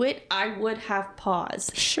do it, I would have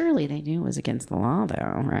paused. Surely they knew it was against the law,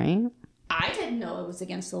 though, right? I didn't know it was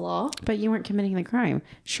against the law. But you weren't committing the crime.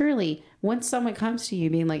 Surely, once someone comes to you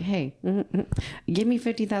being like, hey, give me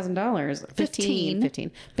 $50,000,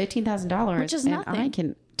 $15,000, which is nothing. I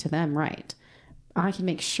can, to them, right, I can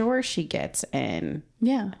make sure she gets in.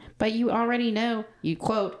 Yeah. But you already know,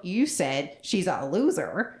 you said she's a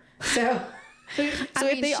loser. So... if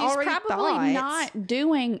they she's already probably not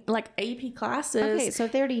doing like AP classes. Okay, so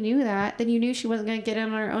if they already knew that, then you knew she wasn't going to get in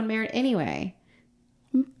on her own merit anyway.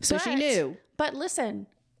 So she knew. But listen,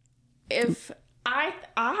 if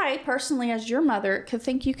I personally, as your mother, could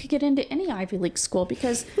think you could get into any Ivy League school,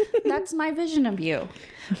 because that's my vision of you.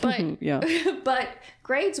 But but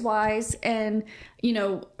grades wise and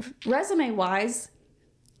resume wise,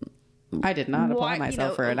 I did not apply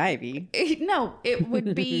myself for an Ivy. No, it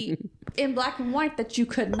would be in black and white that you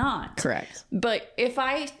could not. Correct. But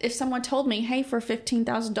if someone told me, hey, for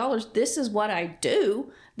 $15,000, this is what I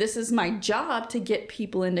do, this is my job to get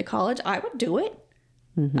people into college, I would do it.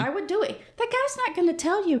 Mm-hmm. I would do it. That guy's not going to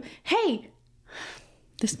tell you, hey,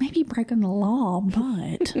 this may be breaking the law,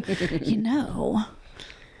 but I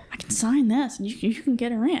can sign this and you can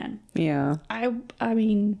get her in. Yeah. I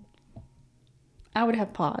mean, I would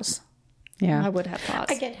have pause. Yeah. I would have pause.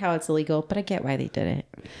 I get how it's illegal, but I get why they did it.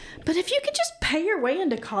 But if you could just pay your way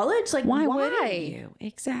into college, like why? Wouldn't you?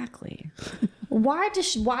 Exactly. Why?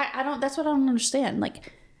 I don't. That's what I don't understand.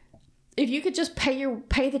 Like, if you could just pay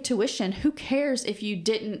the tuition, who cares if you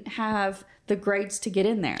didn't have the grades to get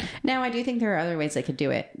in there? Now, I do think there are other ways they could do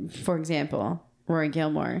it. For example, Rory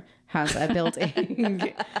Gilmore has a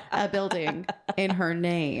building in her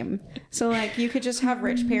name. So like you could just have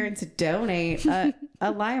rich parents donate a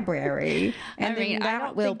library, and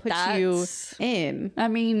that will put you in. I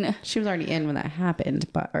mean, she was already in when that happened,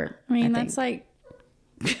 but that's like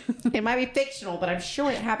it might be fictional, but I'm sure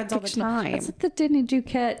it happens all the time. It's like the Diddy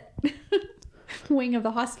Duquette wing of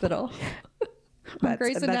the hospital.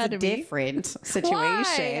 Grey's That's a Anatomy. different situation.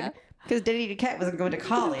 Why? Because Diddy Duquette wasn't going to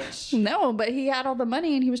college. No, but he had all the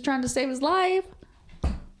money and he was trying to save his life.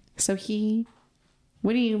 So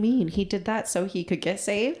what do you mean? He did that so he could get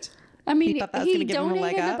saved? I mean, thought that was he gonna give him a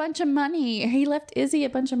leg donated a up? bunch of money. He left Izzy a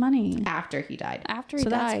bunch of money. After he died. After he so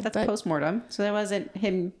died, That's but- post-mortem. So that wasn't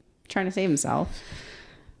him trying to save himself.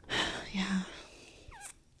 Yeah.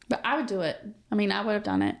 But I would do it. I mean, I would have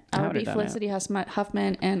done it. I would be Felicity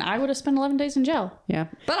Huffman, and I would have spent 11 days in jail. Yeah.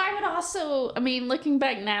 But I would also, I mean, looking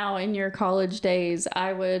back now in your college days,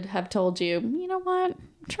 I would have told you, you know what?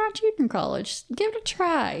 Try junior college. Give it a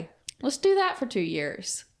try. Let's do that for 2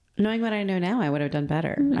 years. Knowing what I know now, I would have done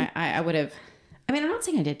better. Mm-hmm. I would have... I mean, I'm not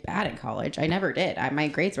saying I did bad in college. I never did. My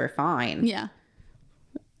grades were fine. Yeah.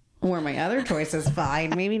 Were my other choices fine?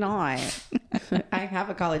 Maybe not. I have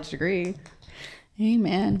a college degree.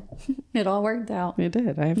 Amen. It all worked out. It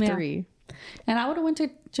did. I have 3. And I would have went to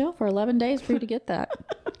jail for 11 days for you to get that.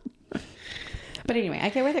 But anyway, I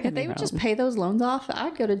get where they're If they would just pay those loans off,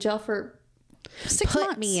 I'd go to jail for 6 months.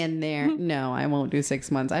 put me in there. No, I won't do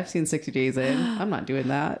 6 months. I've seen 60 days in. I'm not doing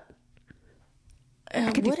that.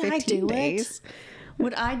 I could do Would I 15 do days. it?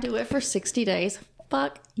 Would I do it for 60 days?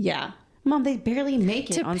 Fuck yeah. Mom, they barely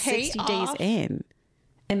make it To on pay 60 days off- in.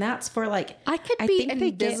 And that's for like... I could be think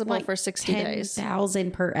they get, invisible like, for 60 days.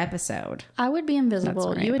 10,000 per episode. I would be invisible.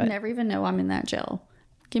 That's right, You would but- never even know I'm in that jail.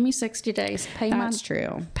 Give me 60 days. That's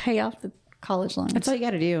true. Pay off the college loans. That's all you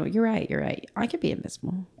got to do. You're right. I could be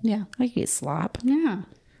invisible. Yeah. I could get slop. Yeah.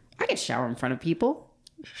 I could shower in front of people.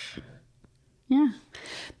 Yeah.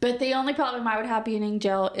 But the only problem I would have being in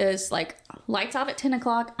jail is like lights out at 10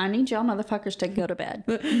 o'clock. I need jail motherfuckers to go to bed.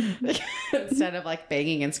 Instead of like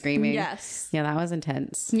begging and screaming. Yes. Yeah, that was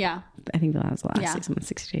intense. Yeah. I think that was the last Yeah. 6 months,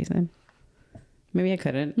 60 days in. Maybe I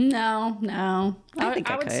couldn't. No. I think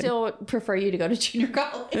I would could. still prefer you to go to junior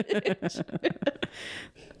college.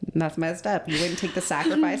 That's messed up. You wouldn't take the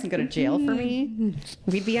sacrifice and go to jail for me?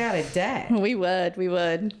 We'd be out of debt. We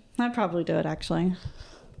would. I'd probably do it actually.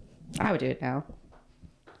 I would do it now.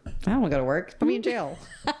 I don't want to go to work. Put me in jail.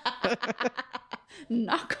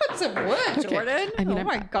 Knock on some wood, Jordan. I mean, oh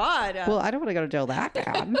my God. Well, I don't want to go to jail that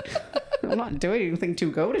bad. I'm not doing anything to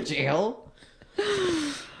go to jail.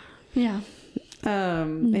 Yeah.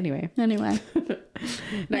 Anyway.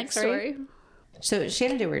 Next story. So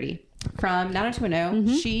Shannon Doherty from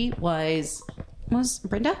 90210, she was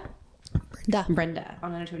Brenda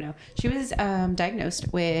on 90210. She was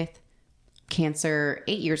diagnosed with cancer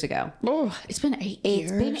 8 years ago. Oh, it's been 8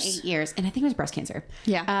 years. It's been 8 years, and I think it was breast cancer.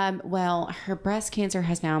 Yeah. Well, her breast cancer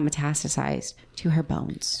has now metastasized to her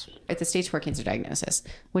bones. It's a stage 4 cancer diagnosis,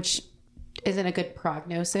 which isn't a good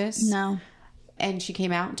prognosis. No. And she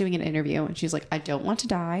came out doing an interview, and she's like, "I don't want to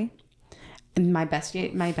die. And my best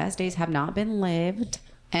days have not been lived."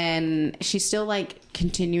 And she's still like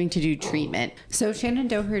continuing to do treatment. So Shannon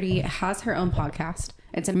Doherty has her own podcast.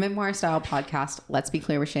 It's a memoir style podcast. Let's Be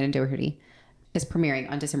Clear with Shannon Doherty is premiering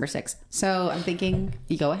on December 6th. So I'm thinking,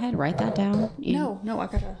 you go ahead, write that down. No, I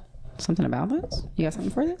gotta. Something about this? You got something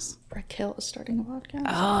for this? Raquel is starting a podcast.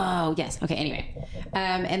 Oh, yes. Okay. Anyway,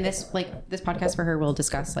 and this podcast for her will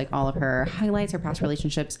discuss like all of her highlights, her past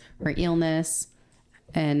relationships, her illness,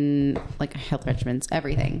 and like health regimens,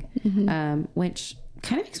 everything. Which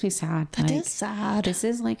kind of makes me sad. That is sad. This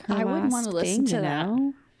is like her I wouldn't last want to listen thing, to that.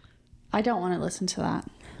 know? I don't want to listen to that.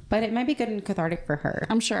 But it might be good and cathartic for her.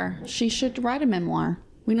 I'm sure she should write a memoir.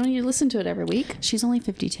 We don't need to listen to it every week. She's only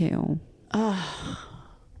 52.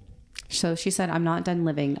 So she said, "I'm not done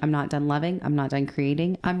living. I'm not done loving. I'm not done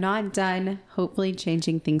creating. I'm not done hopefully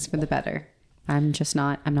changing things for the better. I'm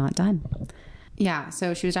not done." Yeah.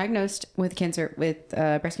 So she was diagnosed with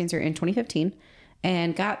breast cancer in 2015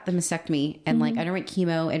 and got the mastectomy and like underwent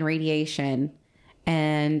chemo and radiation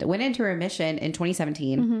and went into remission in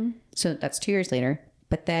 2017. So that's 2 years later.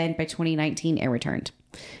 But then by 2019, it returned.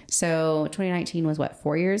 So 2019 was what,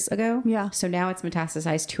 4 years ago? Yeah. So now it's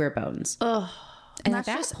metastasized to her bones. Ugh. And that's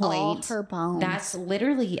at that just point, all her bones. that's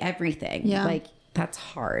literally everything. Yeah. Like, that's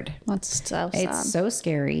hard. That's so sad. It's so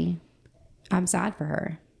scary. I'm sad for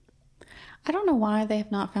her. I don't know why they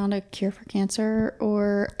have not found a cure for cancer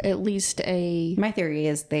or at least a... My theory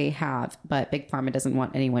is they have, but Big Pharma doesn't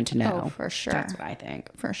want anyone to know. Oh, for sure. That's what I think.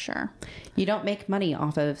 For sure. You don't make money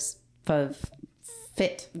off of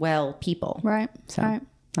fit, well people. Right. So right.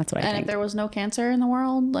 that's what I And think. if there was no cancer in the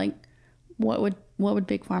world, like, what would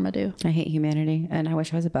Big Pharma do? I hate humanity, and I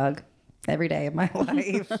wish I was a bug every day of my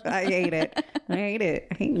life. I hate it.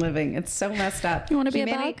 I hate living. It's so messed up. You wanna be a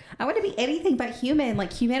Humanity- bug? I want to be anything but human.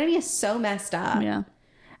 Like, humanity is so messed up. Yeah.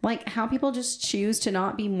 Like, how people just choose to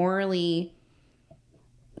not be morally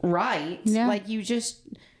right. Yeah. Like, you just...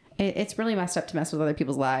 It's really messed up to mess with other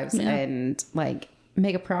people's lives and like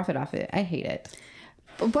make a profit off it. I hate it.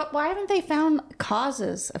 But why haven't they found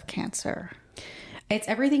causes of cancer? It's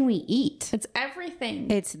everything we eat. It's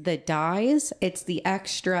everything. It's the dyes. It's the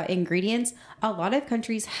extra ingredients. A lot of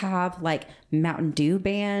countries have like Mountain Dew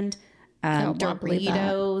banned,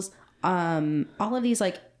 Doritos, all of these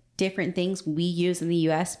like different things we use in the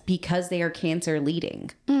U.S. because they are cancer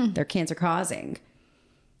leading. They're cancer causing.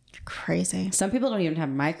 Crazy. Some people don't even have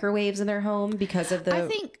microwaves in their home because of the... I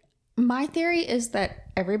think my theory is that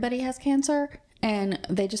everybody has cancer and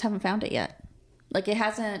they just haven't found it yet. Like it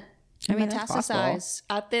hasn't metastasized.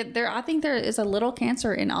 I think there is a little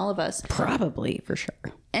cancer in all of us. Probably, for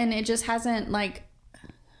sure. And it just hasn't like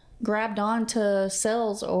grabbed onto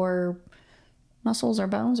cells or muscles or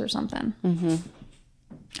bones or something. Mm-hmm.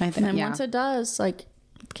 And then once it does, like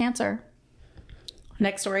cancer.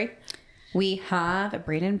 Next story. We have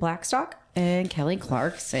Brandon Blackstock and Kelly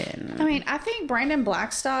Clarkson. I mean, I think Brandon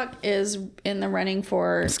Blackstock is in the running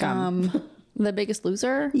for The Biggest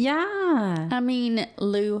Loser. Yeah. I mean,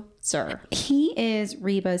 loser. He is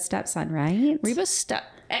Reba's stepson, right? Reba's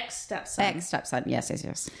ex-stepson. Ex-stepson,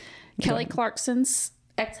 yes. Kelly Clarkson's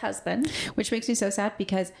ex-husband. Which makes me so sad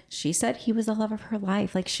because she said he was the love of her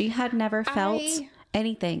life. Like, she had never felt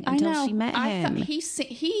anything until she met him.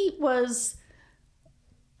 He was...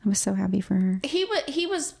 I was so happy for her. He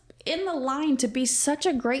was in the line to be such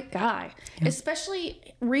a great guy. Yeah. Especially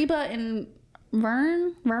Reba and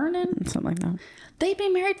Vernon. Something like that. They'd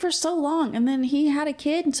been married for so long. And then he had a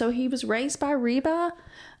kid. And so he was raised by Reba.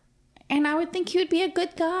 And I would think he would be a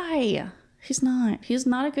good guy. He's not. He's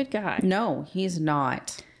not a good guy. No, he's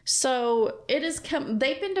not. So it is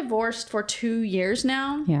they've been divorced for 2 years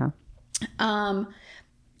now. Yeah.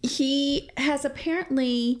 He has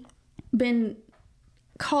apparently been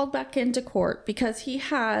called back into court because he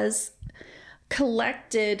has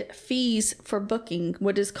collected fees for booking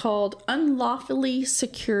what is called unlawfully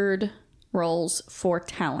secured roles for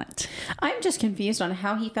talent. I'm just confused on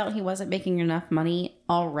how he felt he wasn't making enough money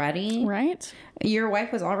already. Right? Your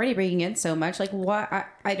wife was already bringing in so much. Like, what?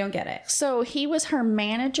 I don't get it. So he was her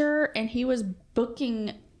manager and he was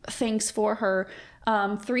booking things for her.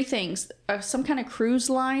 3 things. Some kind of cruise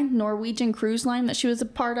line, Norwegian cruise line that she was a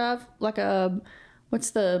part of. Like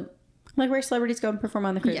what's the... Like where celebrities go and perform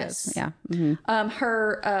on the cruises. Yes. Yeah. Mm-hmm.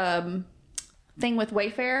 Her thing with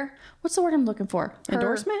Wayfair. What's the word I'm looking for?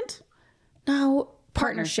 Endorsement? No.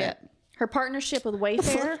 Partnership. Her partnership with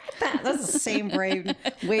Wayfair. That's the same brain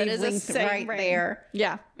wavelength right there.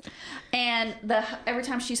 Yeah. And every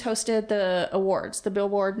time she's hosted the awards, the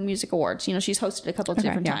Billboard Music Awards, she's hosted a couple of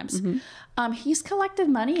different times. Mm-hmm. He's collected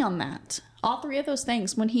money on that. All 3 of those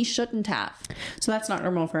things when he shouldn't have. So that's not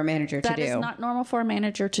normal for a manager to do. That is not normal for a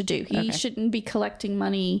manager to do. He shouldn't be collecting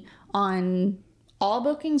money on all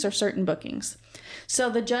bookings or certain bookings. So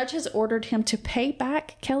the judge has ordered him to pay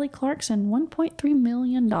back Kelly Clarkson $1.3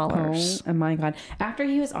 million. Oh my God. After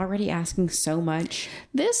he was already asking so much.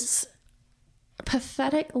 This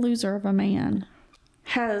pathetic loser of a man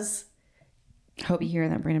has... Hope you hear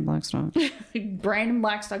that, Brandon Blackstock. Brandon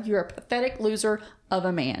Blackstock, you're a pathetic loser of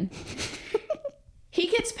a man. He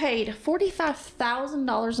gets paid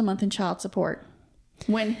 $45,000 a month in child support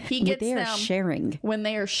when he gets sharing. When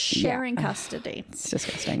they are sharing custody. It's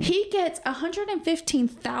disgusting. He gets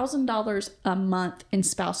 $115,000 a month in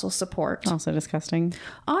spousal support. Also disgusting.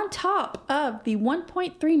 On top of the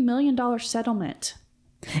 $1.3 million settlement.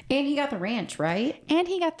 And he got the ranch, right? And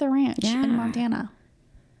he got the ranch in Montana.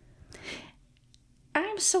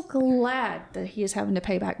 I'm so glad that he is having to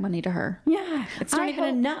pay back money to her. Yeah. It's not even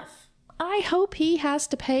enough. I hope he has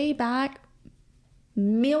to pay back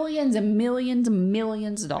millions and millions and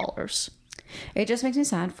millions of dollars. It just makes me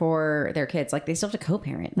sad for their kids. Like, they still have to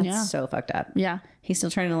co-parent. That's so fucked up. Yeah. He's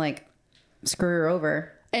still trying to, like, screw her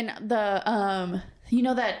over. And that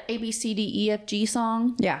ABCDEFG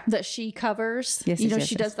song? Yeah. That she covers? Yes,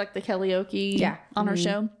 she does, like, the karaoke on her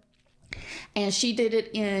show. And she did it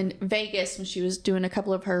in Vegas when she was doing a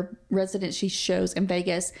couple of her residency shows in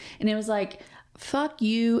Vegas. And it was like, fuck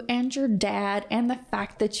you and your dad and the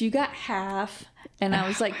fact that you got half. And I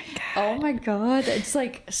was like, oh my God. It's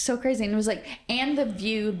like so crazy. And it was like, and the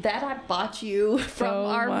view that I bought you from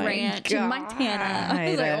our ranch in Montana. I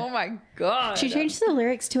was like, oh my God. She changed the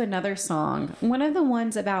lyrics to another song. One of the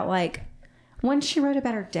ones about like, one she wrote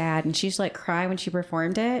about her dad and she's like cry when she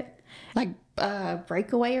performed it. Like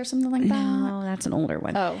Breakaway or something like that? No, that's an older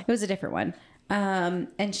one. Oh. It was a different one.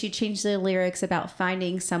 And she changed the lyrics about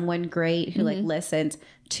finding someone great who like listens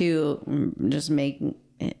to just making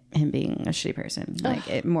him being a shitty person. Like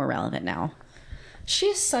it more relevant now.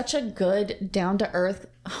 She's such a good, down-to-earth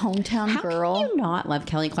hometown girl. How can you not love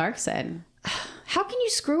Kelly Clarkson? How can you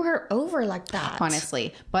screw her over like that?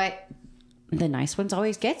 Honestly. But the nice ones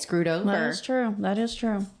always get screwed over. That is true. That is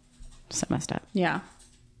true. So messed up. Yeah.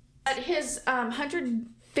 But his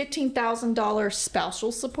 $115,000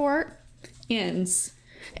 spousal support ends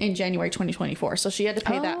in January 2024. So she had to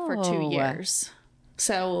pay that for 2 years.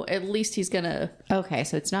 So at least he's going to... Okay,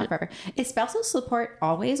 so it's not forever. Is spousal support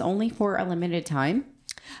always only for a limited time?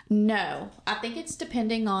 No. I think it's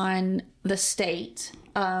depending on the state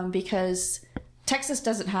because Texas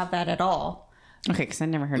doesn't have that at all. Okay, because I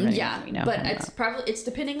never heard of it. Yeah, but it's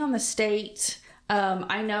depending on the state.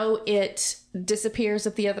 I know it disappears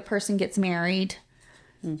if the other person gets married,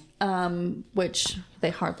 which they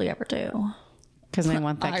hardly ever do. Because they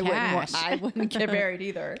want that cash. I wouldn't get married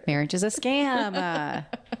either. Marriage is a scam.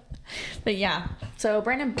 But yeah, so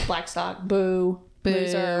Brandon Blackstock, boo.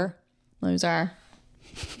 Loser.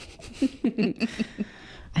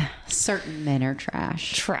 Certain men are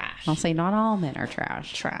trash. I'll say not all men are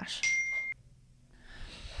trash.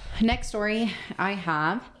 Next story I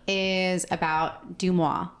have is about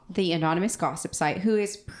Deuxmoi, the anonymous gossip site, who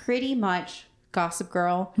is pretty much Gossip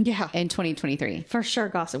Girl in 2023. For sure,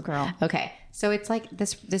 Gossip Girl. Okay. So it's like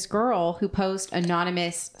this girl who posts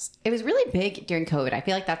anonymous. It was really big during COVID. I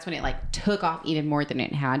feel like that's when it like took off even more than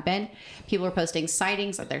it had been. People were posting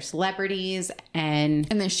sightings of their celebrities and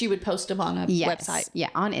then she would post them on a website. Yeah,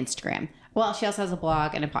 on Instagram. Well, she also has a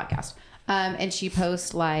blog and a podcast. And she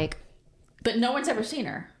posts like... But no one's ever seen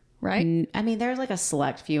her, right? I mean, there's like a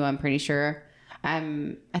select few, I'm pretty sure.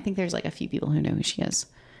 I think there's like a few people who know who she is.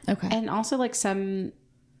 Okay. And also like some...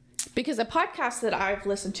 Because a podcast that I've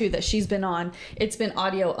listened to that she's been on, it's been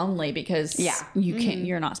audio only because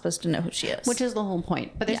you're not supposed to know who she is. Which is the whole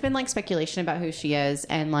point. But there's been like speculation about who she is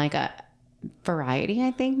and like a Variety,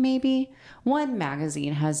 I think maybe. One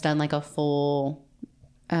magazine has done like a full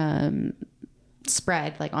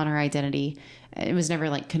spread like on her identity. It was never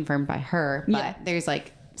like confirmed by her, but there's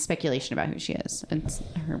like speculation about who she is and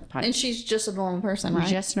her podcast. And she's just a normal person, right?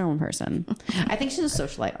 Just a normal person. I think she's a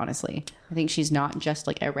socialite, honestly. I think she's not just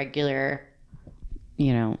like a regular,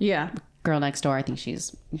 girl next door. I think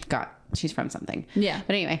she's from something. Yeah.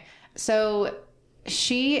 But anyway, so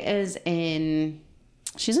she's in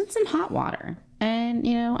some hot water. And,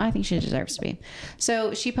 I think she deserves to be.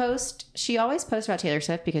 So she always posts about Taylor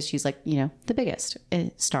Swift because she's like, the biggest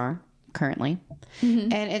star currently.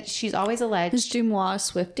 Mm-hmm. And she's always alleged... Is Deuxmoi a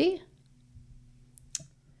Swiftie?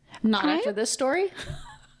 Not after this story?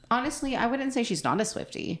 Honestly, I wouldn't say she's not a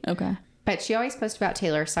Swiftie. Okay. But she always posts about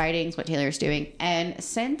Taylor sightings, what Taylor's doing. And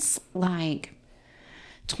since like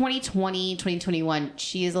 2020, 2021,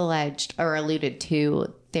 she is alleged or alluded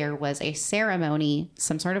to there was a ceremony,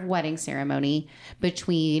 some sort of wedding ceremony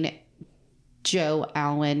between Joe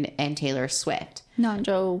Alwyn and Taylor Swift. Not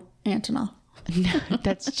Joe Antonoff. No,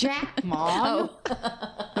 that's Jack, Mom.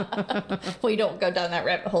 Oh. Well, you don't go down that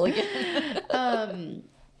rabbit hole again.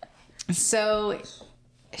 So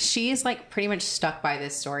she's like pretty much stuck by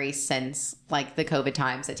this story since like the COVID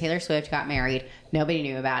times that Taylor Swift got married. Nobody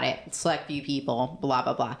knew about it. Select few people, blah,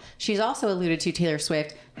 blah, blah. She's also alluded to Taylor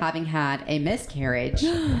Swift having had a miscarriage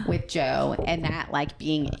with Joe and that like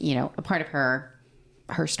being, a part of her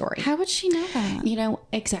story. How would she know that?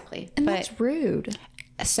 Exactly. And that's rude.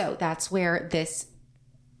 So that's where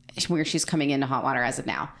she's coming into hot water as of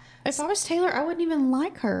now. If I was Taylor, I wouldn't even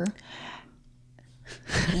like her.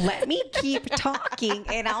 Let me keep talking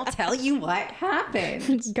and I'll tell you what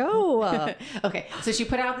happened. Go. Okay. So she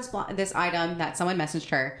put out this item that someone messaged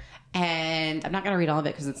her, and I'm not going to read all of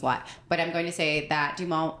it because it's a lot, but I'm going to say that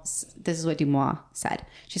this is what Deuxmoi said.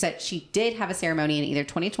 She said she did have a ceremony in either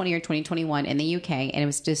 2020 or 2021 in the UK, and it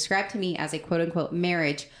was described to me as a quote unquote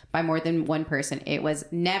marriage by more than one person. It was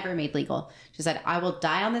never made legal. She said, I will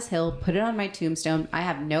die on this hill, put it on my tombstone. I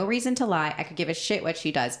have no reason to lie. I could give a shit what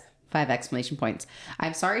she does. 5 exclamation points.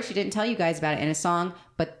 I'm sorry she didn't tell you guys about it in a song,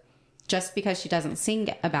 but just because she doesn't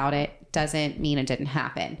sing about it doesn't mean it didn't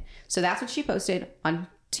happen. So that's what she posted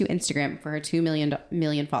to Instagram for her 2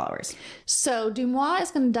 million followers. So Deuxmoi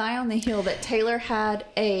is going to die on the hill that Taylor had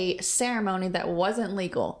a ceremony that wasn't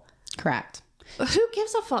legal. Correct. Who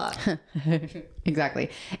gives a fuck? Exactly.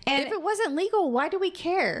 And if it wasn't legal, why do we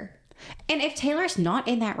care? And if Taylor's not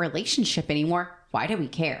in that relationship anymore, why do we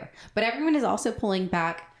care? But everyone is also pulling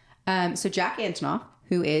back. So Jack Antonoff,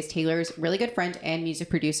 who is Taylor's really good friend and music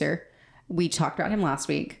producer, we talked about him last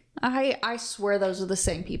week. I swear those are the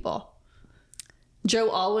same people. Joe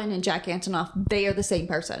Alwyn and Jack Antonoff, they are the same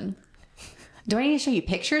person. Do I need to show you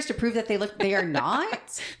pictures to prove that they are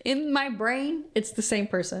not? In my brain, it's the same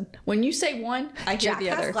person. When you say one, I hear Jack the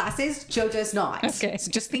has other. glasses. Joe does not. Okay.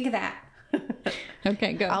 So just think of that.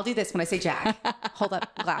 Okay, go. I'll do this when I say Jack. Hold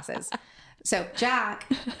up glasses. So Jack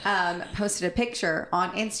posted a picture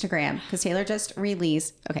on Instagram because Taylor just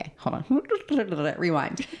released. Okay, hold on.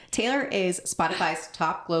 Rewind. Taylor is Spotify's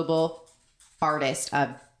top global artist of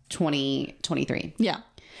 2023. Yeah.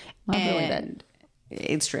 I believe it.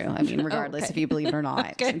 It's true. I mean, regardless if you believe it or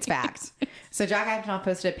not, it's fact. So Jack Antonoff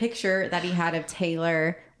posted a picture that he had of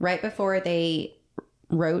Taylor right before they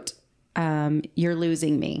wrote You're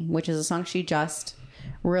Losing Me, which is a song she just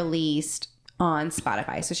released on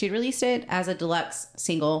Spotify. So she'd released it as a deluxe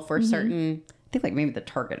single for certain, I think like maybe the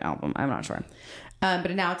Target album. I'm not sure. But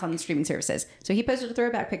now it's on the streaming services. So he posted a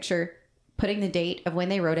throwback picture putting the date of when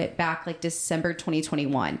they wrote it back like December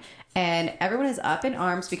 2021. And everyone is up in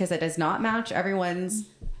arms because it does not match everyone's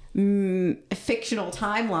fictional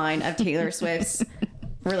timeline of Taylor Swift's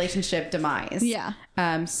relationship demise. Yeah.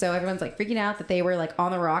 So everyone's like freaking out that they were like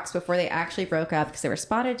on the rocks before they actually broke up because they were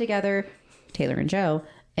spotted together, Taylor and Joe,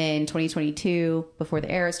 in 2022 before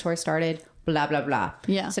the Eras tour started, blah, blah, blah.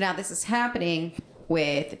 Yeah. So now this is happening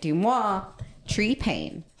with Deuxmoi, Tree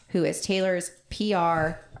Payne, who is Taylor's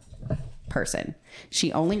PR person.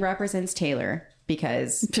 She only represents Taylor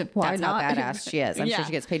because Why that's not? how badass she is. I'm sure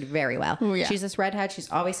she gets paid very well. Yeah. She's this redhead. She's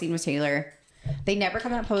always seen with Taylor. They never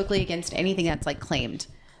come out publicly against anything that's like claimed.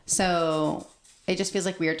 So it just feels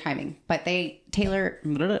like weird timing. But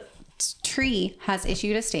Tree has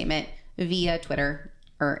issued a statement via Twitter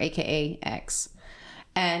or AKA X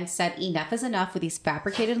and said enough is enough with these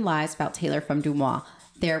fabricated lies about Taylor from Deuxmoi.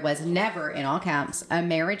 There was never, in all caps, a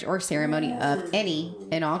marriage or ceremony of any,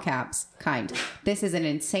 in all caps, kind. This is an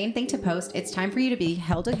insane thing to post. It's time for you to be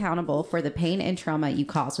held accountable for the pain and trauma you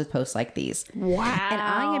cause with posts like these. Wow. And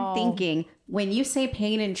I am thinking, when you say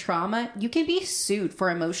pain and trauma, you can be sued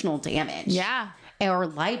for emotional damage. Yeah. Or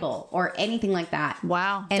libel or anything like that.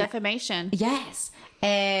 Wow. And defamation. yes.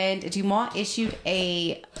 And Deuxmoi issued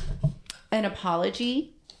an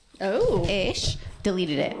apology. Oh.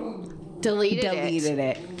 Deleted it. Deleted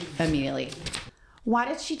it immediately. Why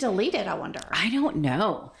did she delete it, I wonder? I don't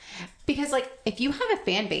know. Because, like, if you have a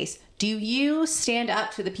fan base, do you stand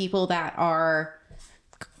up to the people that are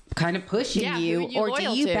kind of pushing you, or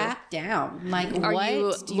do you back down? Like,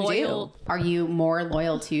 what do you do? Are you more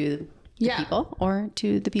loyal to the people or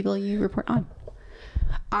to the people you report on?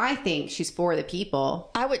 I think she's for the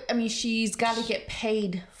people. I mean, she's got to get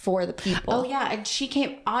paid for the people. Oh, yeah. And she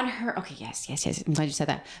came on her. Okay, yes. I'm glad you said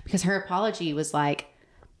that. Because her apology was like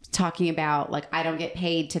talking about, like, I don't get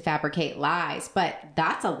paid to fabricate lies. But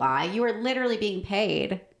that's a lie. You are literally being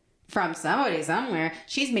paid from somebody somewhere.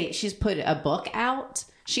 She's put a book out.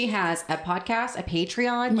 She has a podcast, a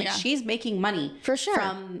Patreon. Like, she's making money for sure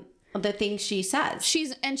from the things she says.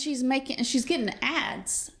 She's getting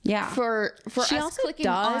ads. Yeah. For she us also clicking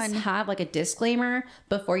does on. have like a disclaimer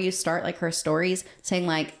before you start like her stories saying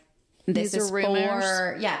like this is rumors.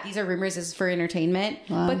 these are rumors, this is for entertainment.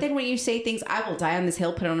 Wow. But then when you say things, I will die on this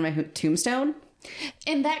hill, put it on my tombstone.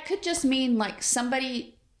 And that could just mean like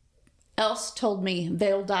somebody else told me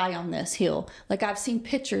they'll die on this hill. Like I've seen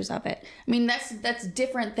pictures of it. I mean, that's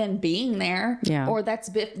different than being there. Yeah. Or that's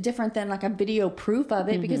different than like a video proof of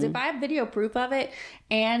it. Mm-hmm. Because if I have video proof of it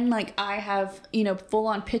and like I have, full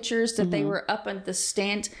on pictures that they were up at the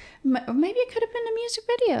stand, maybe it could have been a music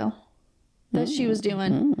video that she was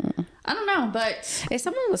doing. I don't know, but if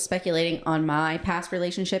someone was speculating on my past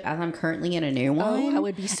relationship as I'm currently in a new one, I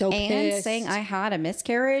would be so pissed. And saying I had a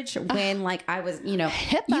miscarriage when like I was,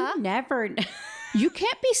 HIPAA. You never. You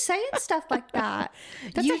can't be saying stuff like that.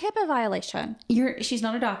 That's a HIPAA violation. She's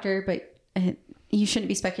not a doctor, but you shouldn't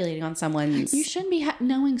be speculating on someone's. You shouldn't be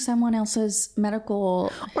knowing someone else's medical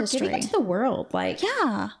history. Or giving it to the world. Like,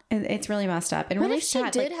 yeah, it's really messed up. And what really if she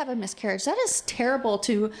did have a miscarriage? That is terrible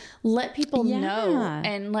to let people know,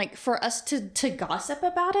 and like for us to gossip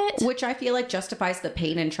about it, which I feel like justifies the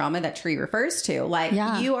pain and trauma that Tree refers to. Like,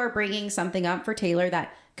 you are bringing something up for Taylor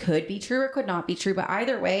that could be true or could not be true, but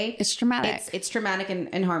either way, it's traumatic. It's traumatic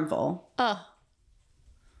and harmful.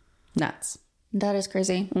 Nuts. That is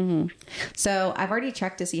crazy. Mm-hmm. So I've already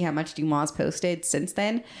checked to see how much Deuxmoi's posted since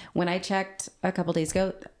then. When I checked a couple days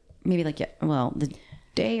ago, maybe the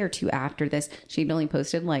day or two after this, she'd only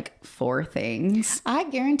posted like 4 things. I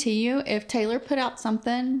guarantee you, if Taylor put out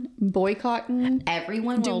something boycotting,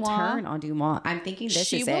 everyone will turn on Deuxmoi. I'm thinking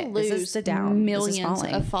this is it. This is the down. Millions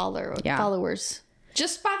of followers.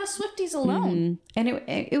 Just by the Swifties alone. And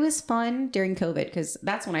it was fun during COVID because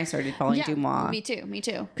that's when I started following Deuxmoi. Me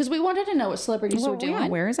too. Because we wanted to know what celebrities were doing. Yeah,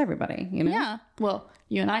 where is everybody? You know? Yeah. Well,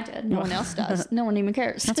 you and I did. No one else does. No one even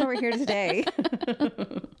cares. That's why we're here today.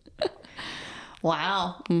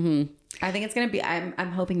 Wow. I think it's going to be,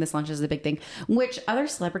 I'm hoping this launches the big thing, which other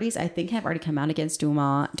celebrities I think have already come out against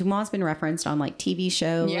Deuxmoi. Deuxmoi's been referenced on like TV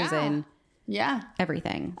shows and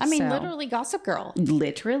everything. I mean, literally Gossip Girl.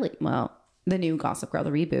 Literally. Well, the new Gossip Girl, the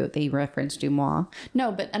reboot, they referenced Deuxmoi.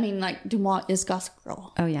 No, but I mean, like, Deuxmoi is Gossip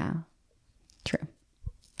Girl. Oh, yeah. True.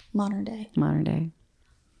 Modern day.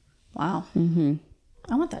 Wow.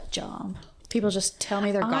 I want that job. People just tell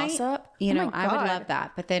me their gossip. I would love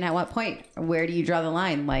that. But then at what point, where do you draw the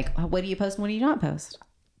line? Like, what do you post and what do you not post?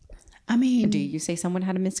 I mean, do you say someone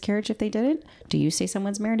had a miscarriage if they didn't? Do you say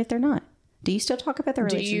someone's married if they're not? Do you still talk about their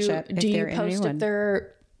relationship if they're in a new one? Do you post if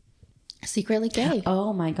they're secretly gay?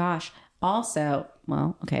 Oh my gosh. Also,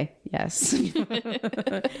 well, okay, yes.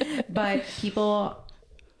 But people,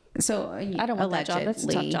 so I don't want that job. That's a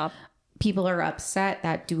tough job. People are upset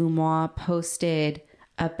that Deuxmoi posted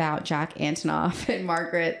about Jack Antonoff and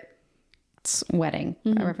Margaret's wedding.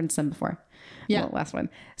 I referenced them before. Yeah. Well, last one.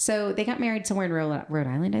 So they got married somewhere in Rhode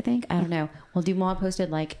Island, I think. I don't know. Well, Deuxmoi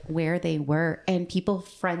posted like where they were, and people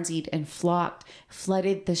frenzied and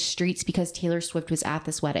flooded the streets because Taylor Swift was at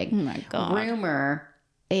this wedding. Oh my God. Rumor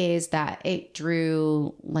is that it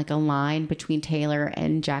drew like a line between Taylor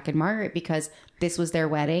and Jack and Margaret because this was their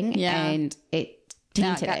wedding and it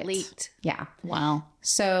tainted got leaked. Yeah. Wow.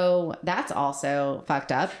 So that's also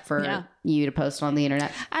fucked up for you to post on the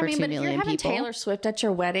internet for 2 million people. But you're having Taylor Swift at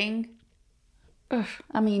your wedding. Ugh.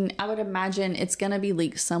 I mean, I would imagine it's going to be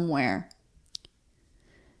leaked somewhere.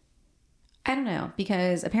 I don't know,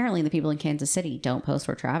 because apparently the people in Kansas City don't post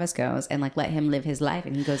where Travis goes and like let him live his life,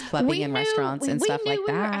 and he goes clubbing in restaurants and stuff like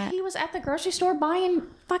that. He was at the grocery store buying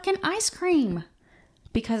fucking ice cream.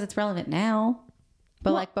 Because it's relevant now.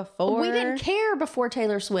 But like before, we didn't care before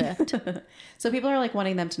Taylor Swift. So people are like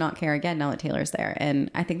wanting them to not care again now that Taylor's there, and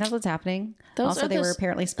I think that's what's happening. Also, they were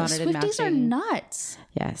apparently spotted in matching. Swifties are nuts.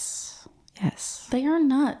 Yes, they are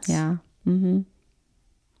nuts. Yeah.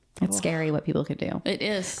 It's scary what people could do. It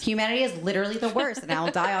is. Humanity is literally the worst, and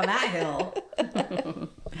I'll die on that hill.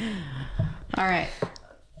 All right,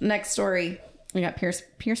 next story. We got Piers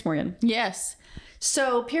Morgan. Yes.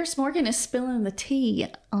 So Piers Morgan is spilling the tea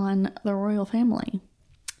on the royal family.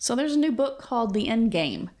 So there's a new book called The End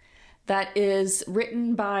Game that is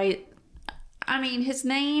written by, I mean, his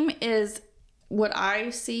name is what I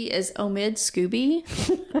see as Omid Scooby.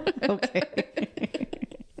 Okay.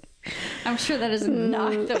 I'm sure that is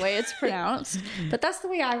not the way it's pronounced, but that's the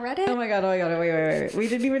way I read it. Oh my god, wait. We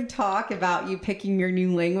didn't even talk about you picking your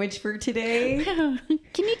new language for today.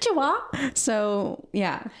 Konnichiwa. So,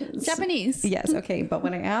 yeah. Japanese. Yes, okay. But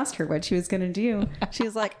when I asked her what she was going to do, she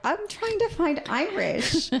was like, I'm trying to find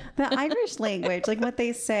Irish. The Irish language, like what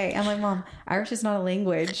they say. I'm like, Mom, Irish is not a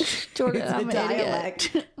language. Jordan, it's I'm a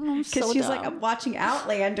dialect. Because she's like, I'm watching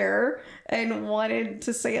Outlander and wanted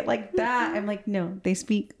to say it like that. I'm like, no, they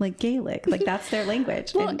speak like Gaelic. Like that's their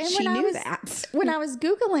language. Well, and she knew that. When I was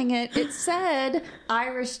Googling it, it said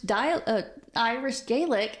Irish Gaelic,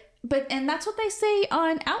 and that's what they say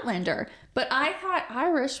on Outlander. But I thought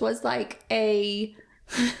Irish was like it's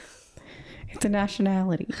a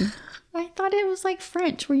nationality. I thought it was like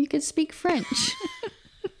French, where you could speak French.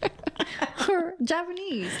 Or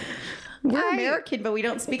Japanese. We're American, but we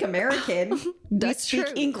don't speak American. That's we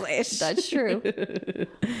speak true. English. That's true.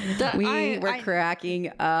 We were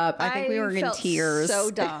cracking up. I think we were in tears.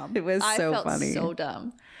 So dumb. It was so felt funny. So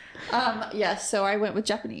dumb. Yes, so I went with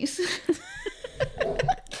Japanese.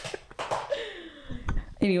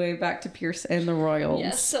 Anyway, back to Pierce and the Royals.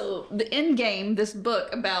 Yes, so The End Game, this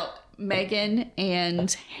book about Meghan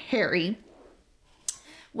and Harry,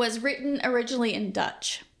 was written originally in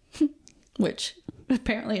Dutch, which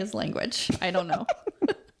apparently is language. I don't know.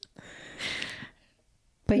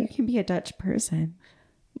 But you can be a Dutch person.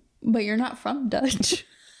 But you're not from Dutch.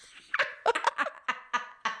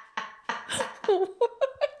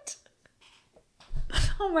 What?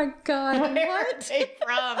 Oh my god. Where what? are they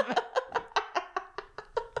from?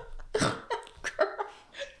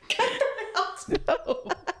 No. Oh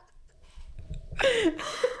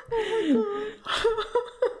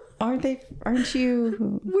my god. Aren't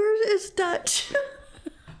you? Where is Dutch?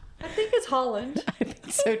 I think it's Holland. I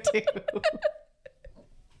think so too.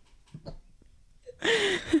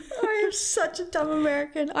 I am such a dumb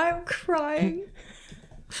American. I'm crying.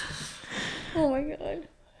 Oh my god.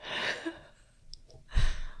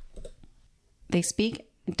 They speak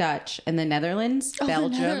Dutch, and the Netherlands,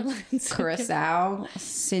 Belgium, the Netherlands. Curacao,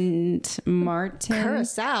 Sint Maarten,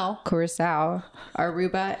 Curacao,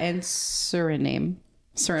 Aruba, and Suriname.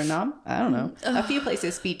 I don't know. A few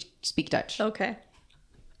places speak Dutch. Okay.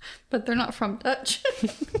 But they're not from Dutch.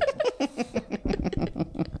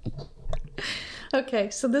 Okay,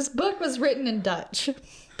 so this book was written in Dutch,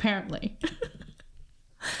 apparently.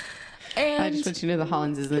 And I just want you to know the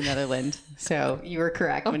Hollands is the Netherlands. So you were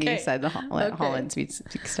correct when you said the Holland speaks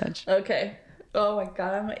Dutch. Okay. Oh my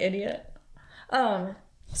God, I'm an idiot.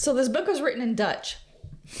 So this book was written in Dutch,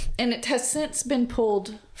 and it has since been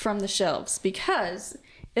pulled from the shelves because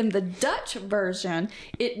in the Dutch version,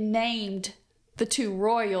 it named the two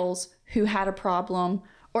royals who had a problem,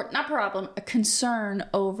 or not problem, a concern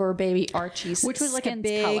over baby Archie's Which was like a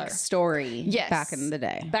big color. Story back in the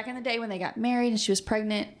day. Back in the day when they got married and she was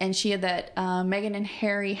pregnant, and she had that, Meghan and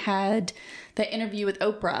Harry had that interview with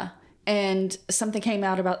Oprah, and something came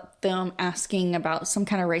out about them asking about some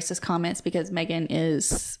kind of racist comments because Meghan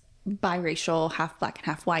is biracial, half black and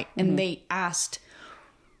half white. And they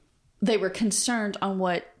were concerned on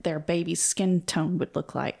what their baby's skin tone would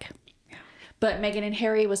look like. But Meghan and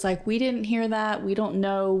Harry was like, we didn't hear that. We don't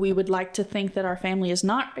know. We would like to think that our family is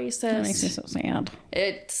not racist. That makes me so sad.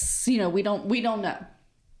 It's, we don't know.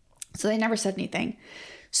 So they never said anything.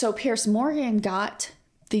 So Piers Morgan got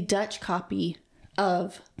the Dutch copy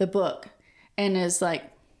of the book and is like,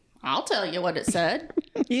 I'll tell you what it said.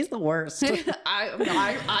 He's the worst.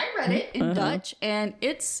 I read it in Dutch, and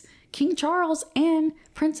it's King Charles and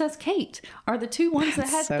Princess Kate are the two ones that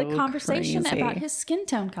had the conversation about his skin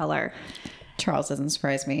tone color. Charles doesn't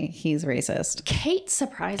surprise me. He's racist. Kate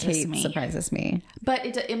surprises me. But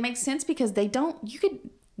it makes sense because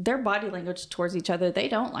their body language towards each other, they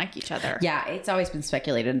don't like each other. Yeah, it's always been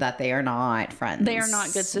speculated that they are not friends. They are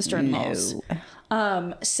not good sister-in-laws.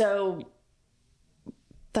 No. So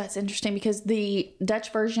that's interesting because the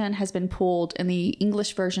Dutch version has been pulled and the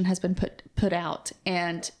English version has been put out,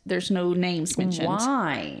 and there's no names mentioned.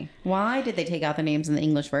 Why? Why did they take out the names in the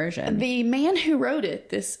English version? The man who wrote it,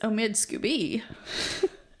 this Omid Scooby,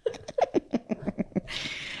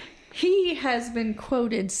 he has been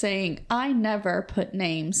quoted saying, I never put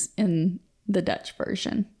names in the Dutch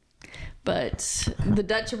version. But the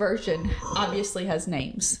Dutch version obviously has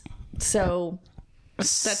names. So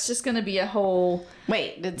that's just going to be a whole...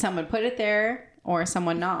 Wait, did someone put it there or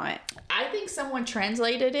someone not? I think someone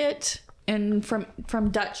translated it from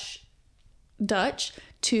Dutch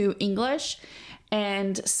to English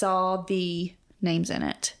and saw the names in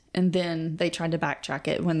it. And then they tried to backtrack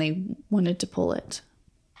it when they wanted to pull it.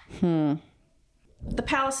 The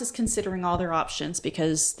palace is considering all their options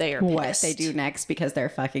because they are pissed. What they do next because they're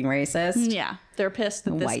fucking racist? Yeah, they're pissed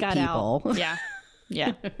that this White got people. out. Yeah.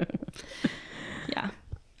 Yeah.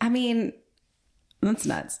 I mean, that's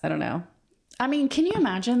nuts. I don't know. I mean, can you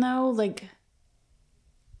imagine though, like,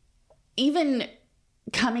 even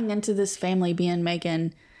coming into this family being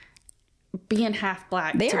Meghan, being half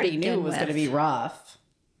black, they already knew it was going to be rough.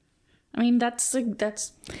 I mean, that's it's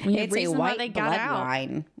a white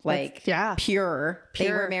bloodline, like pure.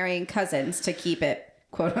 They were marrying cousins to keep it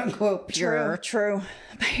quote unquote pure. True.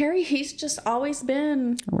 But Harry, he's just always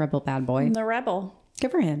been a rebel bad boy. The rebel.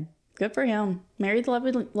 Good for him. Good for him. Marry the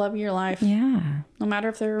love of your life. Yeah. No matter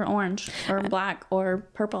if they're orange or black or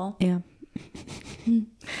purple. Yeah.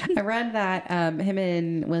 I read that him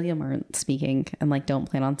and William aren't speaking and like don't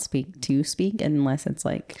plan on speak unless it's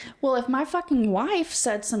like, well, if my fucking wife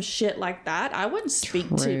said some shit like that, I wouldn't speak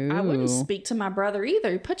to my brother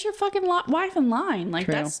either. Put your fucking wife in line. Like,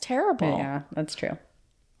 that's terrible. Yeah, that's true.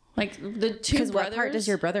 Like the two brothers. What part does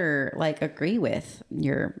your brother like agree with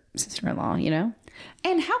your sister-in-law, you know?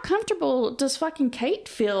 And how comfortable does fucking Kate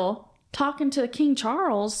feel talking to King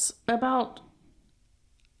Charles about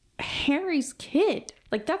Harry's kid?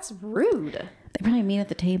 Like, that's rude. They probably meet at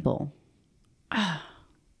the table.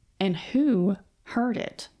 And who heard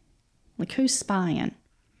it? Like, who's spying?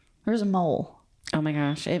 There's a mole. Oh my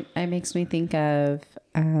gosh. It makes me think of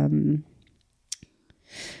that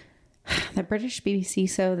British BBC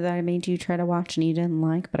show that I made you try to watch and you didn't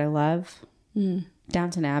like, but I love.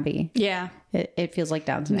 Downton Abbey. Yeah. It feels like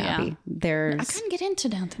Downton Abbey. I couldn't get into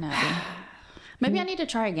Downton Abbey. Maybe I need to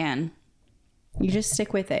try again. You just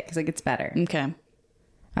stick with it because it gets better. Okay.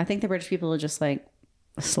 I think the British people are just like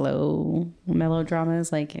slow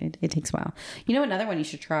melodramas. Like it takes a while. You know, another one you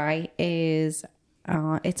should try is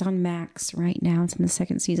it's on Max right now. It's in the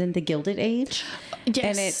second season, The Gilded Age.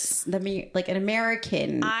 Yes. And it's like an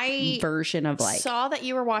American version of like. I saw that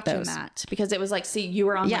you were watching that because it was like, see, you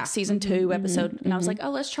were on like season 2 episode and I was like,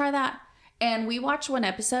 oh, let's try that. And we watched one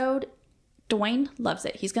episode. Dwayne loves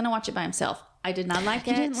it. He's going to watch it by himself. I did not like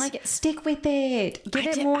You it. didn't like it. Stick with it. Give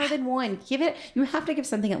it more than one. You have to give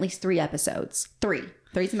something at least 3 episodes. 3.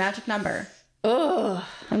 3's a magic number. Ugh.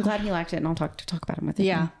 I'm glad he liked it, and I'll talk about him with him.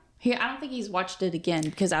 Yeah. I don't think he's watched it again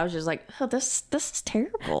because I was just like, oh, this is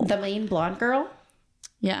terrible. The main blonde girl.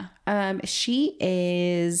 Yeah. She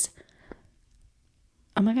is.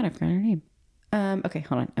 Oh my god, I forgot her name. Okay,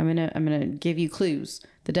 hold on. I'm gonna give you clues.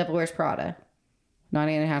 The Devil Wears Prada. Not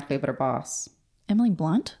Anna Hathaway, but her boss. Emily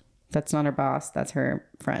Blunt? That's not her boss. That's her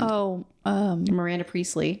friend. Oh, Miranda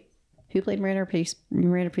Priestley. Who played Miranda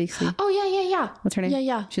Priestley? Oh, yeah. What's her name?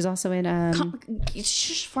 Yeah. She's also in.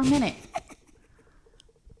 Shush for a minute.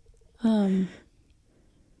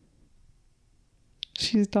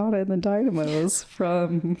 She's Donna in the Dynamos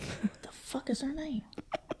from. The fuck is her name?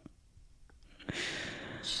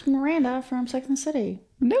 She's Miranda from Sex and the City.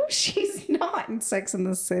 No, she's not in Sex and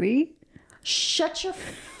the City. Shut your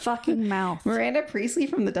fucking mouth. Miranda Priestley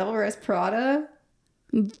from The Devil Wears Prada.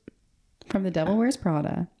 From The Devil Wears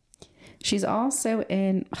Prada. She's also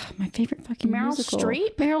in my favorite fucking musical.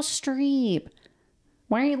 Streep? Meryl Streep.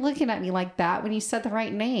 Why are you looking at me like that when you said the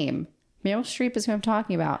right name? Meryl Streep is who I'm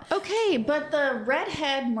talking about. Okay, but the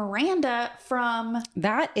redhead Miranda from...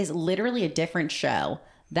 That is literally a different show.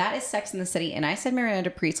 That is Sex and the City, and I said Miranda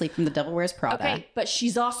Priestley from The Devil Wears Prada. Okay, but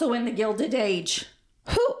she's also in The Gilded Age.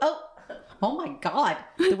 Who? Oh my God.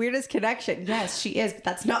 The weirdest connection. Yes, she is, but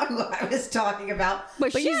that's not who I was talking about.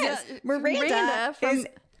 But she's yes, Miranda from is...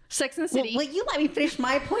 Sex and the City. Will you let me finish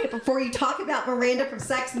my point before you talk about Miranda from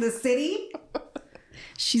Sex and the City?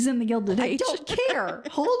 She's in The Gilded Age. I don't care.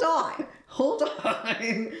 Hold on.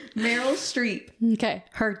 Meryl Streep. Okay.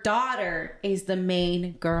 Her daughter is the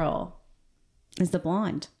main girl. Is the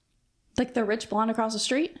blonde. Like the rich blonde across the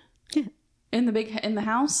street? Yeah. In the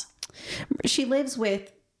house? She lives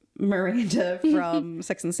with Miranda from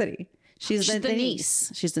Sex and the City. She's the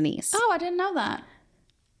niece. She's the niece. Oh, I didn't know that.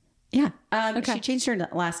 Yeah. Okay. She changed her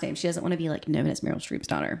last name. She doesn't want to be like known as Meryl Streep's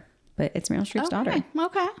daughter, but it's Meryl Streep's daughter.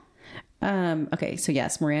 Okay. Okay. So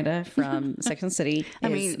yes, Miranda from Sex and the City.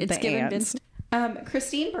 It's given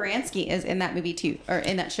Christine Baranski is in that movie too, or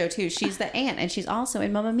in that show too. She's the aunt, and she's also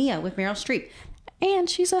in Mamma Mia with Meryl Streep. And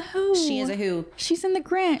she's a who. She is a who. She's in The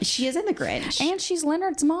Grinch. She is in The Grinch. And she's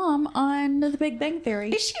Leonard's mom on The Big Bang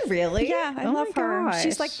Theory. Is she really? Yeah, I love her. Gosh.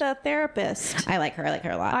 She's like the therapist. I like her. I like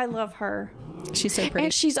her a lot. I love her. She's so pretty.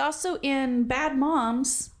 And she's also in Bad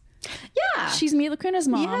Moms. Yeah. She's Mila Kunis'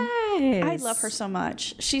 mom. Yes. I love her so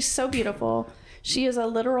much. She's so beautiful. She is a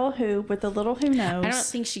literal who with a little who nose. I don't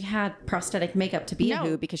think she had prosthetic makeup to be a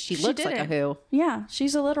who because she looks like a who. Yeah,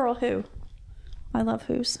 she's a literal who. I love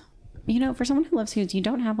who's. You know, for someone who loves who's, you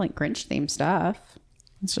don't have like Grinch themed stuff.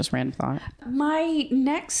 It's just random thought. My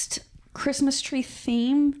next Christmas tree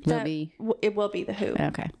theme will be the Who.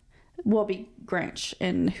 Okay. Will be Grinch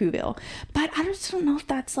in Whoville. But I just don't know if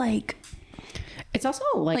that's like it's also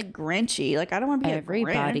like Grinchy. Like I don't want to be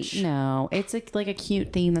everybody. A Grinch. No, it's like a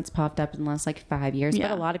cute theme that's popped up in the last like 5 years. Yeah.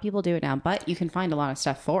 But a lot of people do it now. But you can find a lot of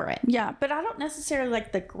stuff for it. Yeah, but I don't necessarily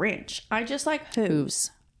like the Grinch. I just like Who's.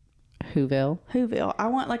 Whoville. I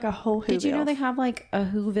want like a whole Whoville. Did you know they have like a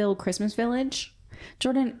Whoville Christmas village?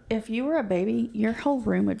 Jordan, if you were a baby, your whole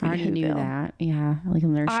room would be I already knew that. Yeah, like a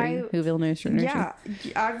nursery. Whoville nursery. Yeah,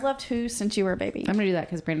 I've loved Who since you were a baby. I'm gonna do that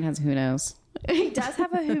because Brandon has a Who knows. He does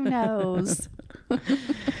have a Who knows.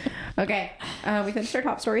 Okay, we finished our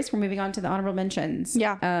top stories. We're moving on to the honorable mentions.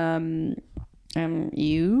 Yeah.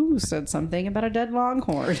 You said something about a dead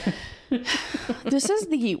longhorn. This is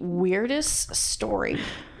the weirdest story.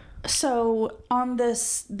 So on there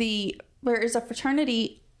is a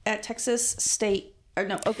fraternity at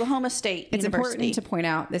Oklahoma State It's University. important to point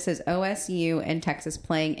out this is OSU and Texas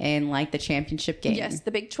playing in like the championship game. Yes,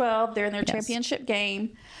 the Big 12. They're in their championship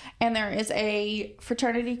game. And there is a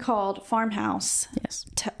fraternity called Farmhouse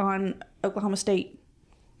on Oklahoma State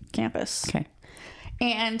campus. Okay.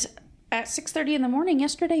 And at 6:30 in the morning,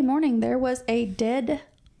 yesterday morning, there was a dead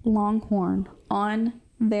longhorn on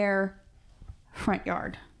their front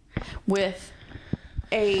yard with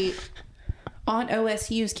on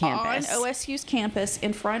OSU's campus. On OSU's campus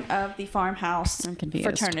in front of the Farmhouse confused.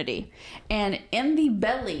 fraternity. And in the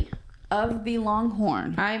belly of the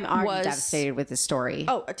longhorn, I'm already devastated with this story.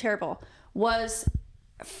 Oh, terrible. Was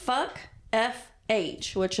fuck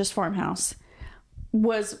FH, which is Farmhouse,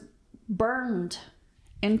 was burned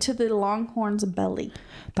into the longhorn's belly.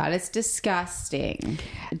 That is disgusting.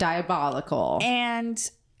 Diabolical.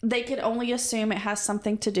 And they could only assume it has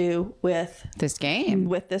something to do with this game.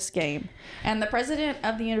 And the president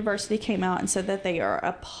of the university came out and said that they are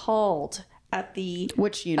appalled at the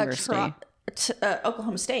which university?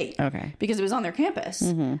 Oklahoma State. Okay. Because it was on their campus.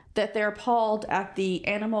 That they're appalled at the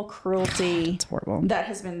animal cruelty It's horrible. that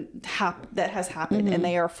has happened, and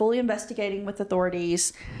they are fully investigating with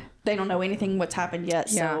authorities. They don't know anything what's happened yet,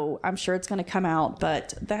 so I'm sure it's going to come out.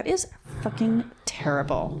 But that is fucking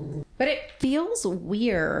terrible. But it feels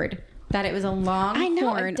weird that it was a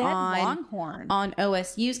longhorn on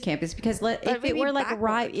OSU's campus, because if it were like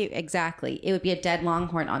exactly, it would be a dead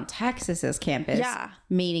longhorn on Texas's campus. Yeah.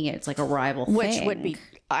 Meaning it's like a rival Which thing. would be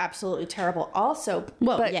absolutely terrible. Also,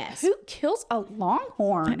 Well, but yes. who kills a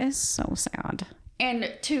longhorn? That is so sad.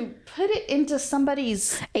 And to put it into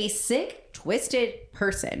somebody's... A sick, twisted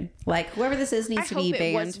person. Like, whoever this is needs to be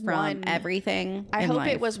banned from everything. I hope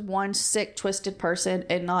it was one sick, twisted person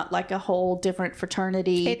and not like a whole different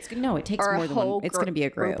fraternity. It takes more than one. It's going to be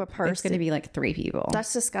a group. Of person. It's going to be like 3 people.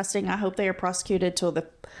 That's disgusting. I hope they are prosecuted to the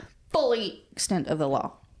fully extent of the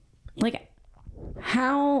law. Like,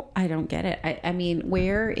 how? I don't get it. I mean,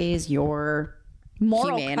 where is your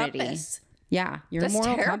Moral humanity? compass. Yeah, your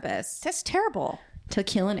moral compass. That's terrible. To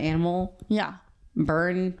kill an animal, Yeah.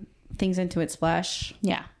 burn things into its flesh,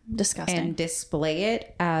 Yeah. Disgusting. and display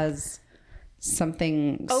it as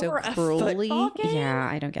something Over a so cruelly. football game? Yeah,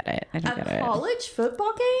 I don't get it. I don't get it. College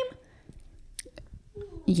football game?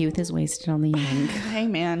 Youth is wasted on the young.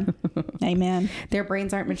 Amen. Amen. Their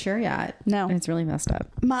brains aren't mature yet. No. And it's really messed up.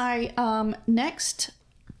 My next...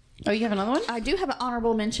 Oh, you have another one? I do have an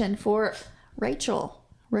honorable mention for Raquel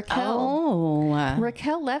Oh.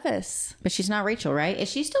 Raquel Levis. But she's not Rachel, right? Is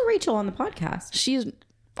she still Rachel on the podcast? She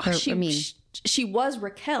was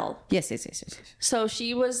Raquel. Yes. So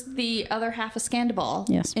she was the other half of Scandal.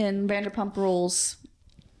 Yes. In Vanderpump Rules.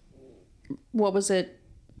 What was it?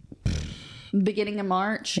 Beginning of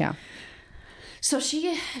March. Yeah. So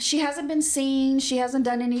she hasn't been seen. She hasn't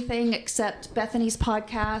done anything except Bethany's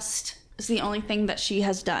podcast is the only thing that she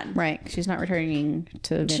has done. Right. She's not returning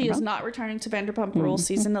to Vanderpump. She is not returning to Vanderpump Rules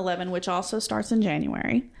season 11, which also starts in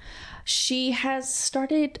January. She has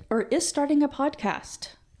started or is starting a podcast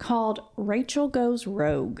called Rachel Goes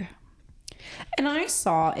Rogue. And I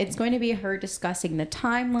saw it's going to be her discussing the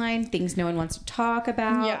timeline, things no one wants to talk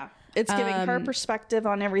about. Yeah. It's giving her perspective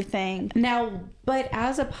on everything. Now, but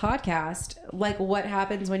as a podcast, like, what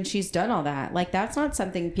happens when she's done all that? Like, that's not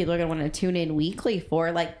something people are going to want to tune in weekly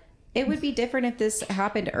for. Like, it would be different if this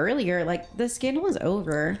happened earlier. Like, the scandal is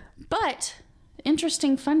over. But,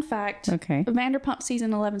 interesting fun fact. Okay. Vanderpump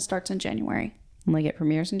season 11 starts in January. Like, it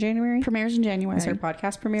premieres in January? Premieres in January. Is her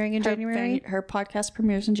podcast premiering in January? Her podcast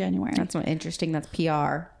premieres in January. That's not interesting. That's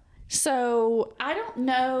PR. So, I don't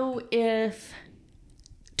know if...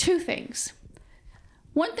 Two things.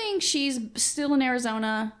 One thing, she's still in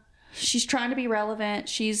Arizona. She's trying to be relevant.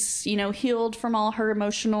 She's, healed from all her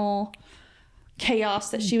emotional chaos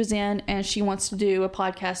that she was in, and she wants to do a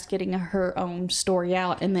podcast getting her own story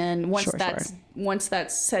out. And then once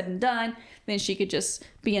that's said and done, then she could just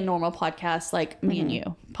be a normal podcast like me and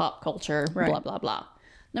you, pop culture, blah blah blah.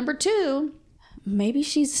 Number two, maybe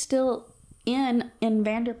she's still in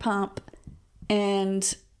Vanderpump,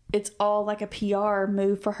 and it's all like a PR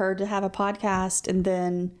move for her to have a podcast, and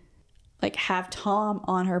then like have Tom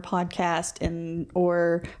on her podcast,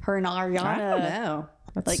 or her and Ariana. I don't know.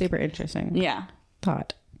 That's super interesting. Yeah.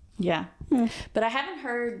 Thought. Yeah. But I haven't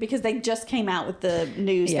heard, because they just came out with the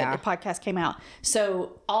news that the podcast came out.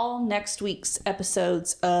 So all next week's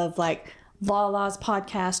episodes of like Lala's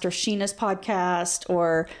podcast or Sheena's podcast,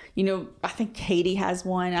 or, I think Katie has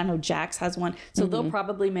one. I know Jax has one. So they'll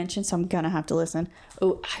probably mention, so I'm going to have to listen.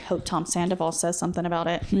 Oh, I hope Tom Sandoval says something about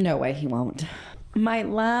it. No way he won't. My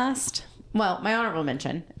honorable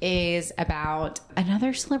mention is about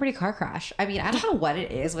another celebrity car crash. I mean, I don't know what it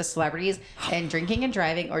is with celebrities and drinking and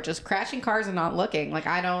driving, or just crashing cars and not looking. Like,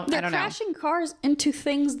 I don't know. Crashing cars into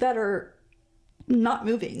things that are not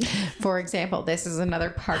moving. For example, this is another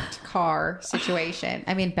parked car situation.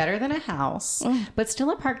 I mean, better than a house, but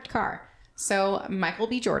still a parked car. So Michael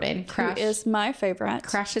B. Jordan Who is my favorite.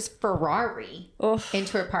 crashes Ferrari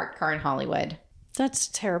into a parked car in Hollywood. That's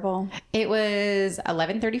terrible. It was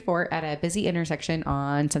 11:34 at a busy intersection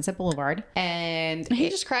on Sunset Boulevard, and He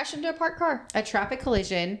just crashed into a parked car. A traffic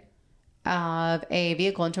collision of a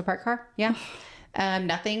vehicle into a parked car. Yeah.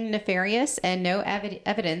 Nothing nefarious and no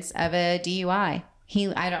evidence of a DUI.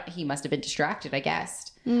 He must have been distracted, I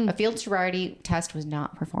guess. A field sobriety test was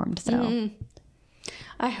not performed, so.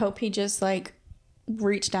 I hope he just like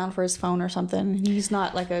reached down for his phone or something. He's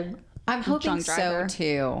not like a I'm hoping drunk driver. so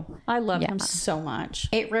too. I love him so much.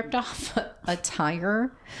 It ripped off a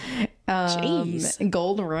tire. Jeez.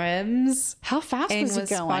 Gold rims. How fast And was he was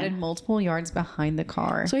going? spotted multiple yards behind the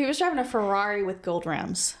car. So he was driving a Ferrari with gold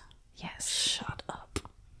rims. Yes. Shut up.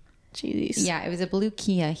 Jeez. Yeah, it was a blue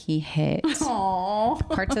Kia he hit. Aww.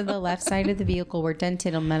 Parts of the left side of the vehicle were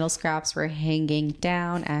dented and metal scraps were hanging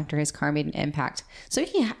down after his car made an impact. So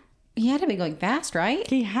he had to be going fast, right?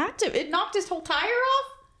 He had to. It knocked his whole tire off?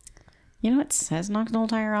 You know, it says knocked the whole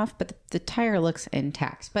tire off, but the tire looks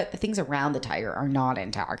intact. But the things around the tire are not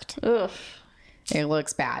intact. Ugh. It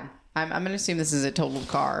looks bad. I'm going to assume this is a totaled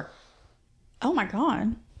car. Oh my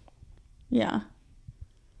God. Yeah.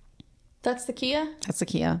 That's the Kia? That's the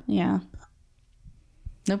Kia. Yeah.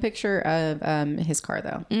 No picture of his car,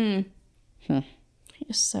 though. He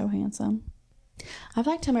is so handsome. I've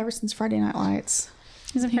liked him ever since Friday Night Lights.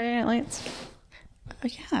 He's in Friday Night Lights? Oh,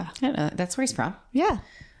 yeah. I don't know. That's where he's from. Yeah.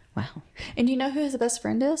 Wow. And you know who his best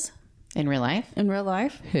friend is? In real life? In real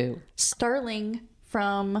life? Who? Sterling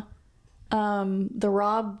from the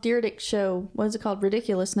Rob Dyrdek show. What is it called?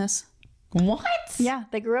 Ridiculousness. What? Yeah,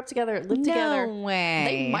 they grew up together, lived together. No way.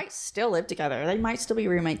 They might still live together. They might still be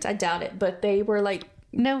roommates. I doubt it, but they were like,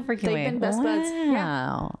 No freaking they've way. been best buds. Yeah.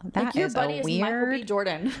 Wow. That like your is buddy a is Michael B. weird,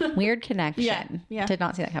 Jordan. weird connection. Yeah, yeah. Did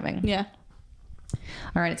not see that coming. Yeah.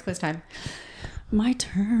 All right, it's quiz time. My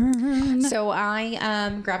turn. So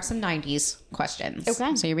I grabbed some 90s questions.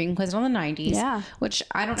 Okay. So you're being quizzed on the 90s. Yeah. Which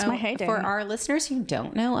I don't know. my heyday. For our listeners who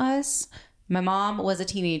don't know us, my mom was a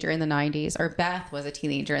teenager in the 90s, or Beth was a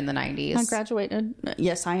teenager in the 90s. I graduated.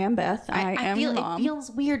 Yes, I am Beth. I am feel your mom. It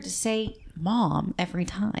feels weird to say mom every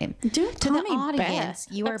time. Dude, to call the me audience, Beth.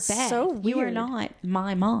 you That's are Beth. so You are weird. not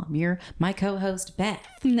my mom. You're my co-host Beth.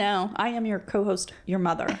 No, I am your co-host, your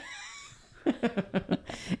mother.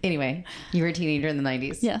 Anyway, you were a teenager in the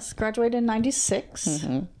 90s. Yes, graduated in 96.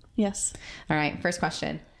 Mm-hmm. Yes. All right, first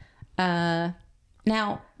question.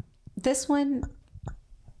 Now, this one,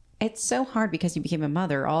 it's so hard because you became a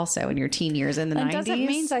mother also in your teen years in the 90s. That doesn't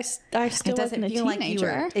mean I still it doesn't wasn't a feel like you teenager.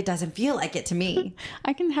 were. It doesn't feel like it to me.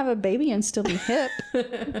 I can have a baby and still be hip.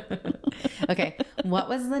 Okay, what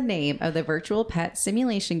was the name of the virtual pet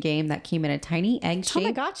simulation game that came in a tiny egg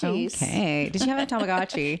shape? Tamagotchis. Okay, did you have a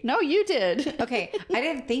Tamagotchi? No, you did. Okay, I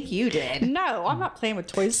didn't think you did. No, I'm not playing with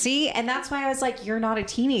toys. See, and that's why I was like, you're not a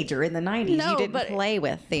teenager in the 90s. No, you didn't but- play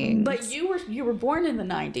with things. But you were born in the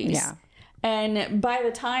 90s. Yeah. And by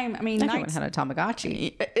the time, everyone had a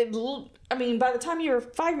Tamagotchi. by the time you were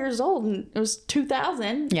 5 years old and it was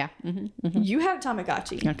 2000, Yeah. Mm-hmm. you had a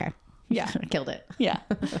Tamagotchi. Okay. Yeah. Killed it. Yeah.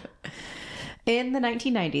 In the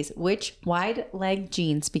 1990s, which wide leg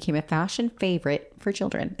jeans became a fashion favorite for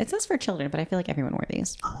children? It says for children, but I feel like everyone wore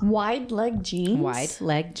these. Wide leg jeans? Wide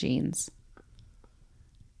leg jeans.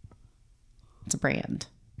 It's a brand.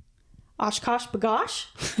 Oshkosh Bagosh?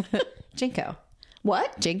 Jinko.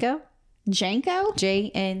 What? Jinko? Janko?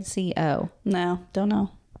 JNCO. No, don't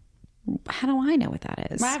know. How do I know what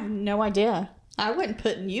that is? I have no idea. I wouldn't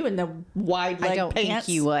put you in the wide leg I don't pants.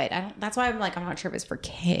 think you would. That's why I'm like, I'm not sure if it's for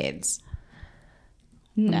kids.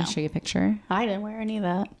 No. Let me show you a picture. I didn't wear any of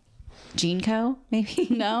that. Jeanco, maybe?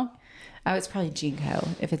 No. Oh, it's probably Jinko.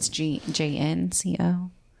 If it's JNCO.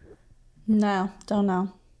 No, don't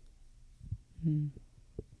know.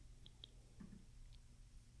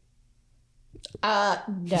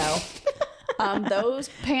 No. Those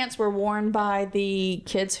pants were worn by the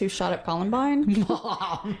kids who shot at Columbine.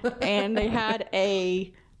 Mom. And they had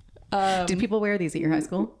a... Did people wear these at your high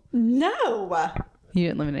school? No. You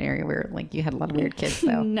didn't live in an area where like you had a lot of weird kids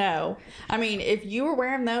though. No. I mean, if you were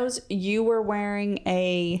wearing those, you were wearing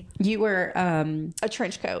a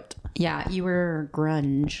trench coat. Yeah, you were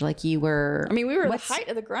grunge. Like you were I mean, we were the height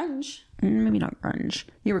of the grunge. maybe not grunge.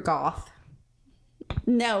 You were goth.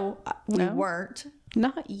 No, we No? weren't.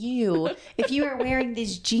 Not you. If you were wearing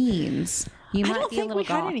these jeans, you might don't be a think little we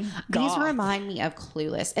had goth. any These goth. remind me of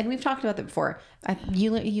Clueless, and we've talked about that before.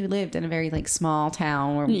 You lived in a very like small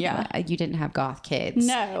town where Yeah. you didn't have goth kids.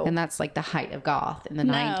 No. And that's like the height of goth in the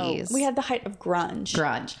No, 90s. we had the height of grunge.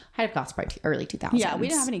 grunge. Height of goth's probably early 2000s. Yeah, we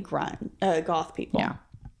didn't have any goth people. Yeah,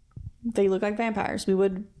 They look like vampires. We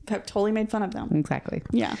would have totally made fun of them. exactly.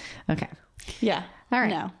 Yeah. Okay. Yeah. All right.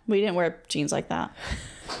 No, we didn't wear jeans like that.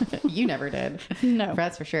 You never did. No.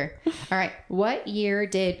 That's for sure. All right. What year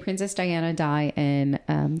did Princess Diana die in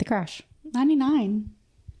the crash? 99.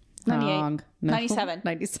 98. Wrong. No. 97.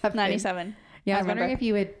 97. 97. Yeah, I was remember. wondering if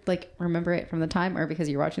you would like remember it from the time or because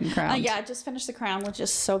you're watching The Crown. Yeah, I just finished The Crown, which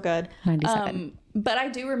is so good. 97. But I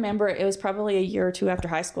do remember it was probably a year or two after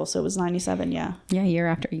high school, so it was 97. Yeah. Yeah, year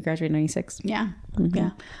after you graduated 96. Yeah.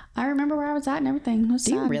 Yeah. I remember where I was at and everything. It was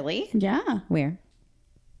Do you sad. really? Yeah. Where?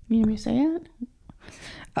 You need me to say it?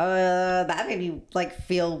 That made me like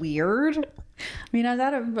feel weird. I mean, I was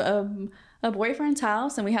at a boyfriend's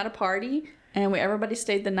house and we had a party and everybody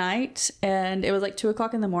stayed the night and it was like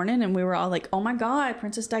 2:00 in the morning and we were all like, oh my God,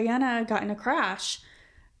 Princess Diana got in a crash.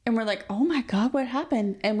 And we're like, oh my God, what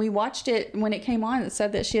happened? And we watched it when it came on. It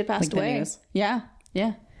said that she had passed away. News. Yeah.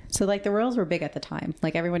 Yeah. So like the royals were big at the time.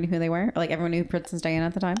 Like everyone knew who they were. Or, like everyone knew Princess Diana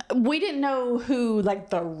at the time. We didn't know who like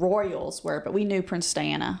the royals were, but we knew Princess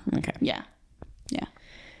Diana. Okay. Yeah. Yeah.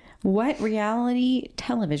 What reality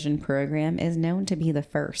television program is known to be the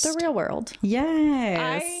first? The Real World. Yes.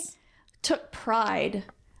 I took pride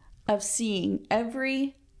of seeing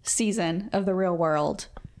every season of The Real World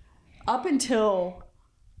up until,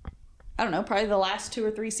 I don't know, probably the last 2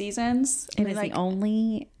 or 3 seasons. It is the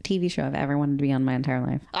only TV show I've ever wanted to be on my entire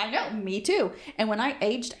life. I know, me too. And when I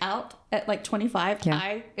aged out at like 25,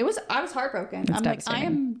 I was heartbroken. I'm like, I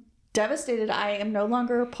am devastated. I am no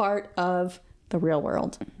longer a part of The Real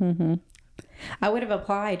World. Mm-hmm. I would have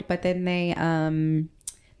applied, but then they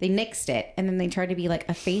nixed it, and then they tried to be like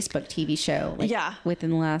a Facebook TV show. Like, within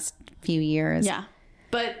the last few years. Yeah,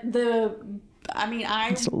 but I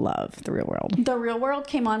just love The Real World. The Real World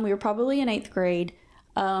came on. We were probably in 8th grade,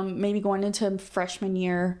 maybe going into freshman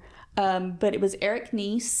year. But it was Eric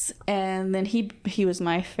Nies, and then he was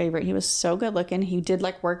my favorite. He was so good looking. He did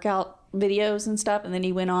like workout videos and stuff, and then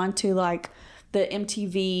he went on to like the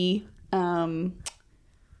MTV.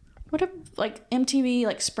 MTV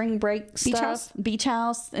like spring break stuff, Beach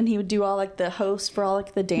House, and he would do all like the host for all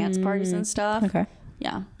like the dance parties and stuff. Okay,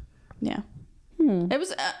 yeah. It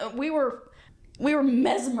was we were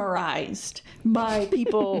mesmerized by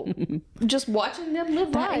people just watching them live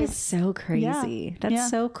life. That is so crazy. That's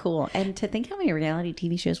so cool. And to think how many reality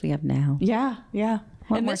TV shows we have now. Yeah.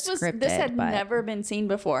 And this had never been seen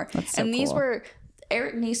before. That's so these were.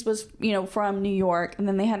 Eric Nies was, from New York, and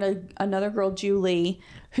then they had another girl, Julie,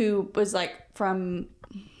 who was like from,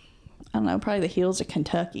 I don't know, probably the hills of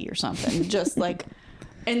Kentucky or something. Just like,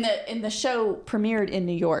 and the show premiered in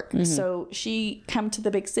New York, so she come to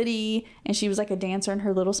the big city, and she was like a dancer in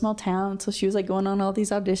her little small town. So she was like going on all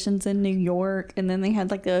these auditions in New York, and then they had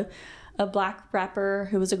like a black rapper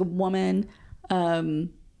who was like a woman,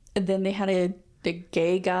 and then they had a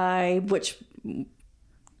gay guy, which.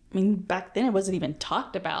 I mean, back then it wasn't even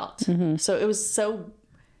talked about. So it was so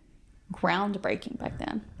groundbreaking back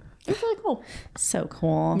then. It was really cool. So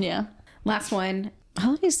cool. Yeah. Last one.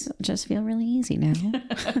 Holidays just feel really easy now.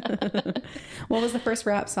 What was the first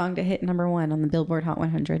rap song to hit #1 on the Billboard Hot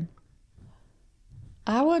 100?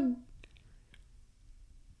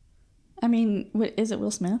 Is it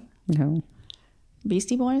Will Smith? No.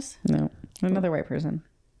 Beastie Boys? No. Another white person.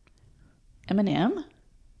 Eminem?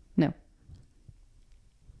 No.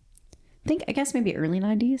 I guess maybe early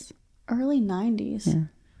 90s. Early 90s. Yeah.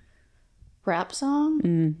 Rap song?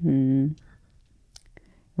 Mm-hmm.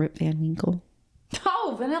 Rip Van Winkle.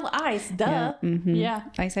 Oh, Vanilla Ice. Duh. Yeah.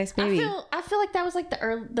 Ice Ice Baby. I feel like that was like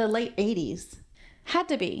the late 80s. Had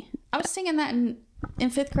to be. I was singing that in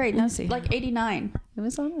 5th grade. That's like 89. It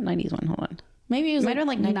was on the 90s one. Hold on. Maybe it was like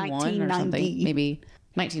 91 or something. Maybe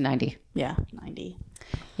 1990. Yeah, 90.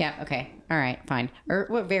 Yeah, okay. All right, fine.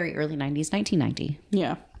 What very early 90s? 1990.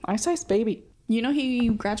 Yeah. Ice Ice Baby. He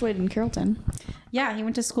graduated in Carrollton. Yeah, he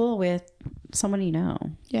went to school with someone you know.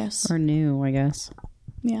 Yes. Or knew, I guess.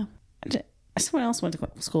 Yeah. Someone else went to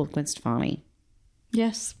school with Gwen Stefani.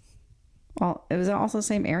 Yes. Well, was it also the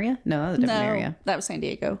same area? No, that was a different area. That was San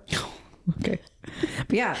Diego. Okay.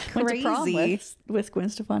 But yeah, went to prom with Gwen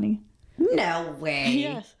Stefani. No way.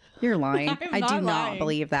 Yes. You're lying. I do not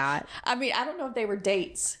believe that. I mean, I don't know if they were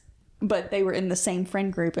dates, but they were in the same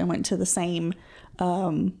friend group and went to the same...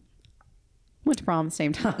 went to prom at the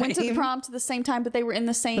same time. Went to the prom to the same time, but they were in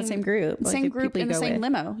the same group. Same group in the same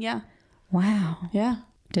limo. Yeah. Wow. Yeah.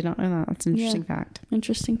 Did not know that. That's an interesting fact.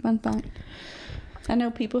 Interesting fun fact. I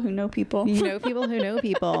know people who know people. You know people who know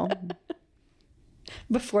people.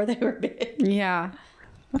 Before they were big. Yeah.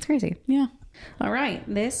 That's crazy. Yeah. All right.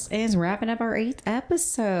 This is wrapping up our 8th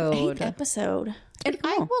episode. And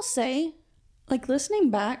I will say, like,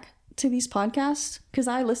 listening back to these podcasts, because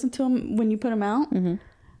I listen to them when you put them out,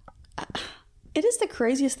 it is the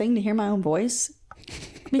craziest thing to hear my own voice,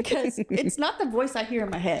 because it's not the voice I hear in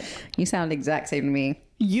my head. You sound the exact same to me.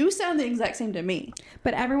 You sound the exact same to me.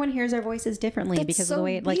 But everyone hears their voices differently because of the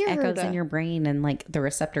way it like echoes in your brain and like the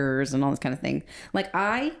receptors and all this kind of thing. Like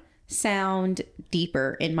I sound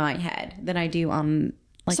deeper in my head than I do on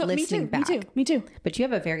like listening back. Me too. But you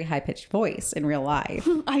have a very high pitched voice in real life.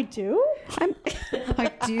 I do?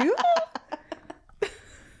 I do?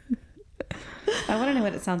 I want to know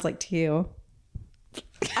what it sounds like to you.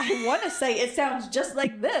 I want to say it sounds just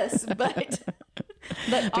like this, but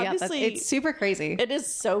obviously it's super crazy. It is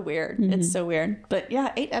so weird. It's so weird. But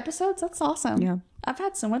yeah, 8 episodes. That's awesome. Yeah. I've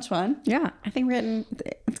had so much fun. Yeah. I think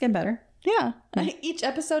it's getting better. Yeah. Each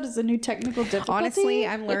episode is a new technical difficulty. Honestly,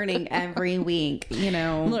 I'm learning every week.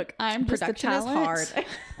 Look, I'm just production is hard.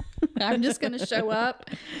 I'm just going to show up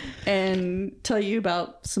and tell you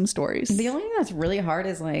about some stories. The only thing that's really hard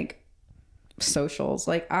is like socials.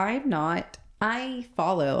 Like I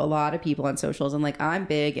follow a lot of people on socials, and like I'm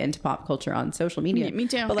big into pop culture on social media. Yeah, me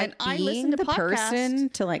too. But like And I being listen to the podcasts. person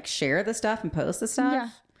to like share the stuff and post the stuff. Yeah.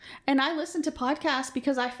 And I listen to podcasts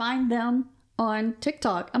because I find them on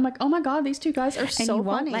TikTok. I'm like, oh my God, these two guys are And so you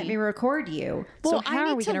won't funny. let me record you. Well, So I how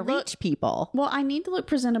need are we to going to look- reach people? Well, I need to look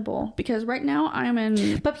presentable because right now I'm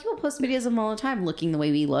in. But people post videos of them all the time looking the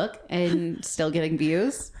way we look and still getting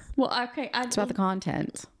views. Well, okay. It's about the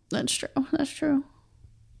content. That's true. That's true.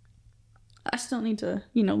 I still need to,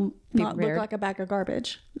 not look prepared. like a bag of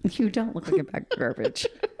garbage. You don't look like a bag of garbage.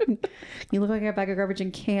 You look like a bag of garbage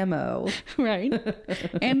in camo. Right.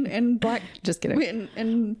 And black. Just kidding.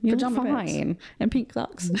 And You're pajama pants. fine. And pink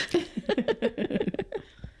socks.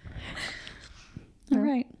 All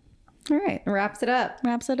right. All right. Wraps it up.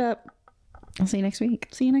 Wraps it up. I'll see you next week.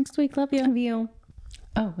 See you next week. Love you. Love you.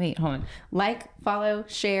 Oh, wait. Hold on. Like, follow,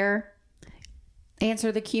 share.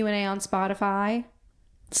 Answer the Q&A on Spotify.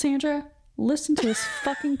 Sandra, listen to this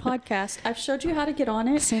fucking podcast. I've showed you how to get on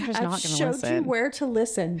it. Sandra's I've not gonna showed listen. you where to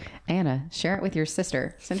listen. Anna, share it with your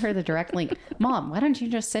sister. Send her the direct link. Mom, why don't you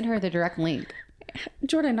just send her the direct link?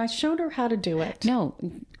 Jordan, I showed her how to do it. No,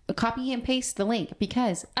 copy and paste the link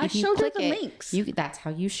because I if you showed her click the it, links. That's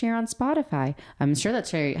how you share on Spotify. I'm sure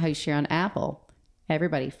that's how you share on Apple.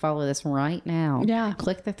 Everybody, follow this right now. Yeah.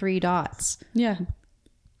 Click the 3 dots. Yeah.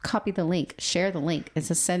 Copy the link. Share the link. It's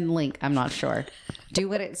a send link. I'm not sure. Do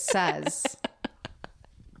what it says.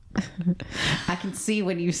 I can see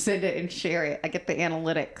when you send it and share it. I get the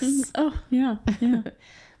analytics. Oh, yeah. Yeah.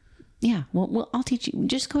 Yeah. Well, I'll teach you.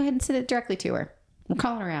 Just go ahead and send it directly to her. We're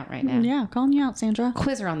calling her out right now. Yeah. Calling you out, Sandra.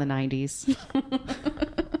 Quiz her on the 90s.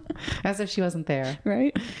 As if she wasn't there.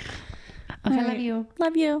 Right? Okay, All love right. you.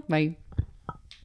 Love you. Bye.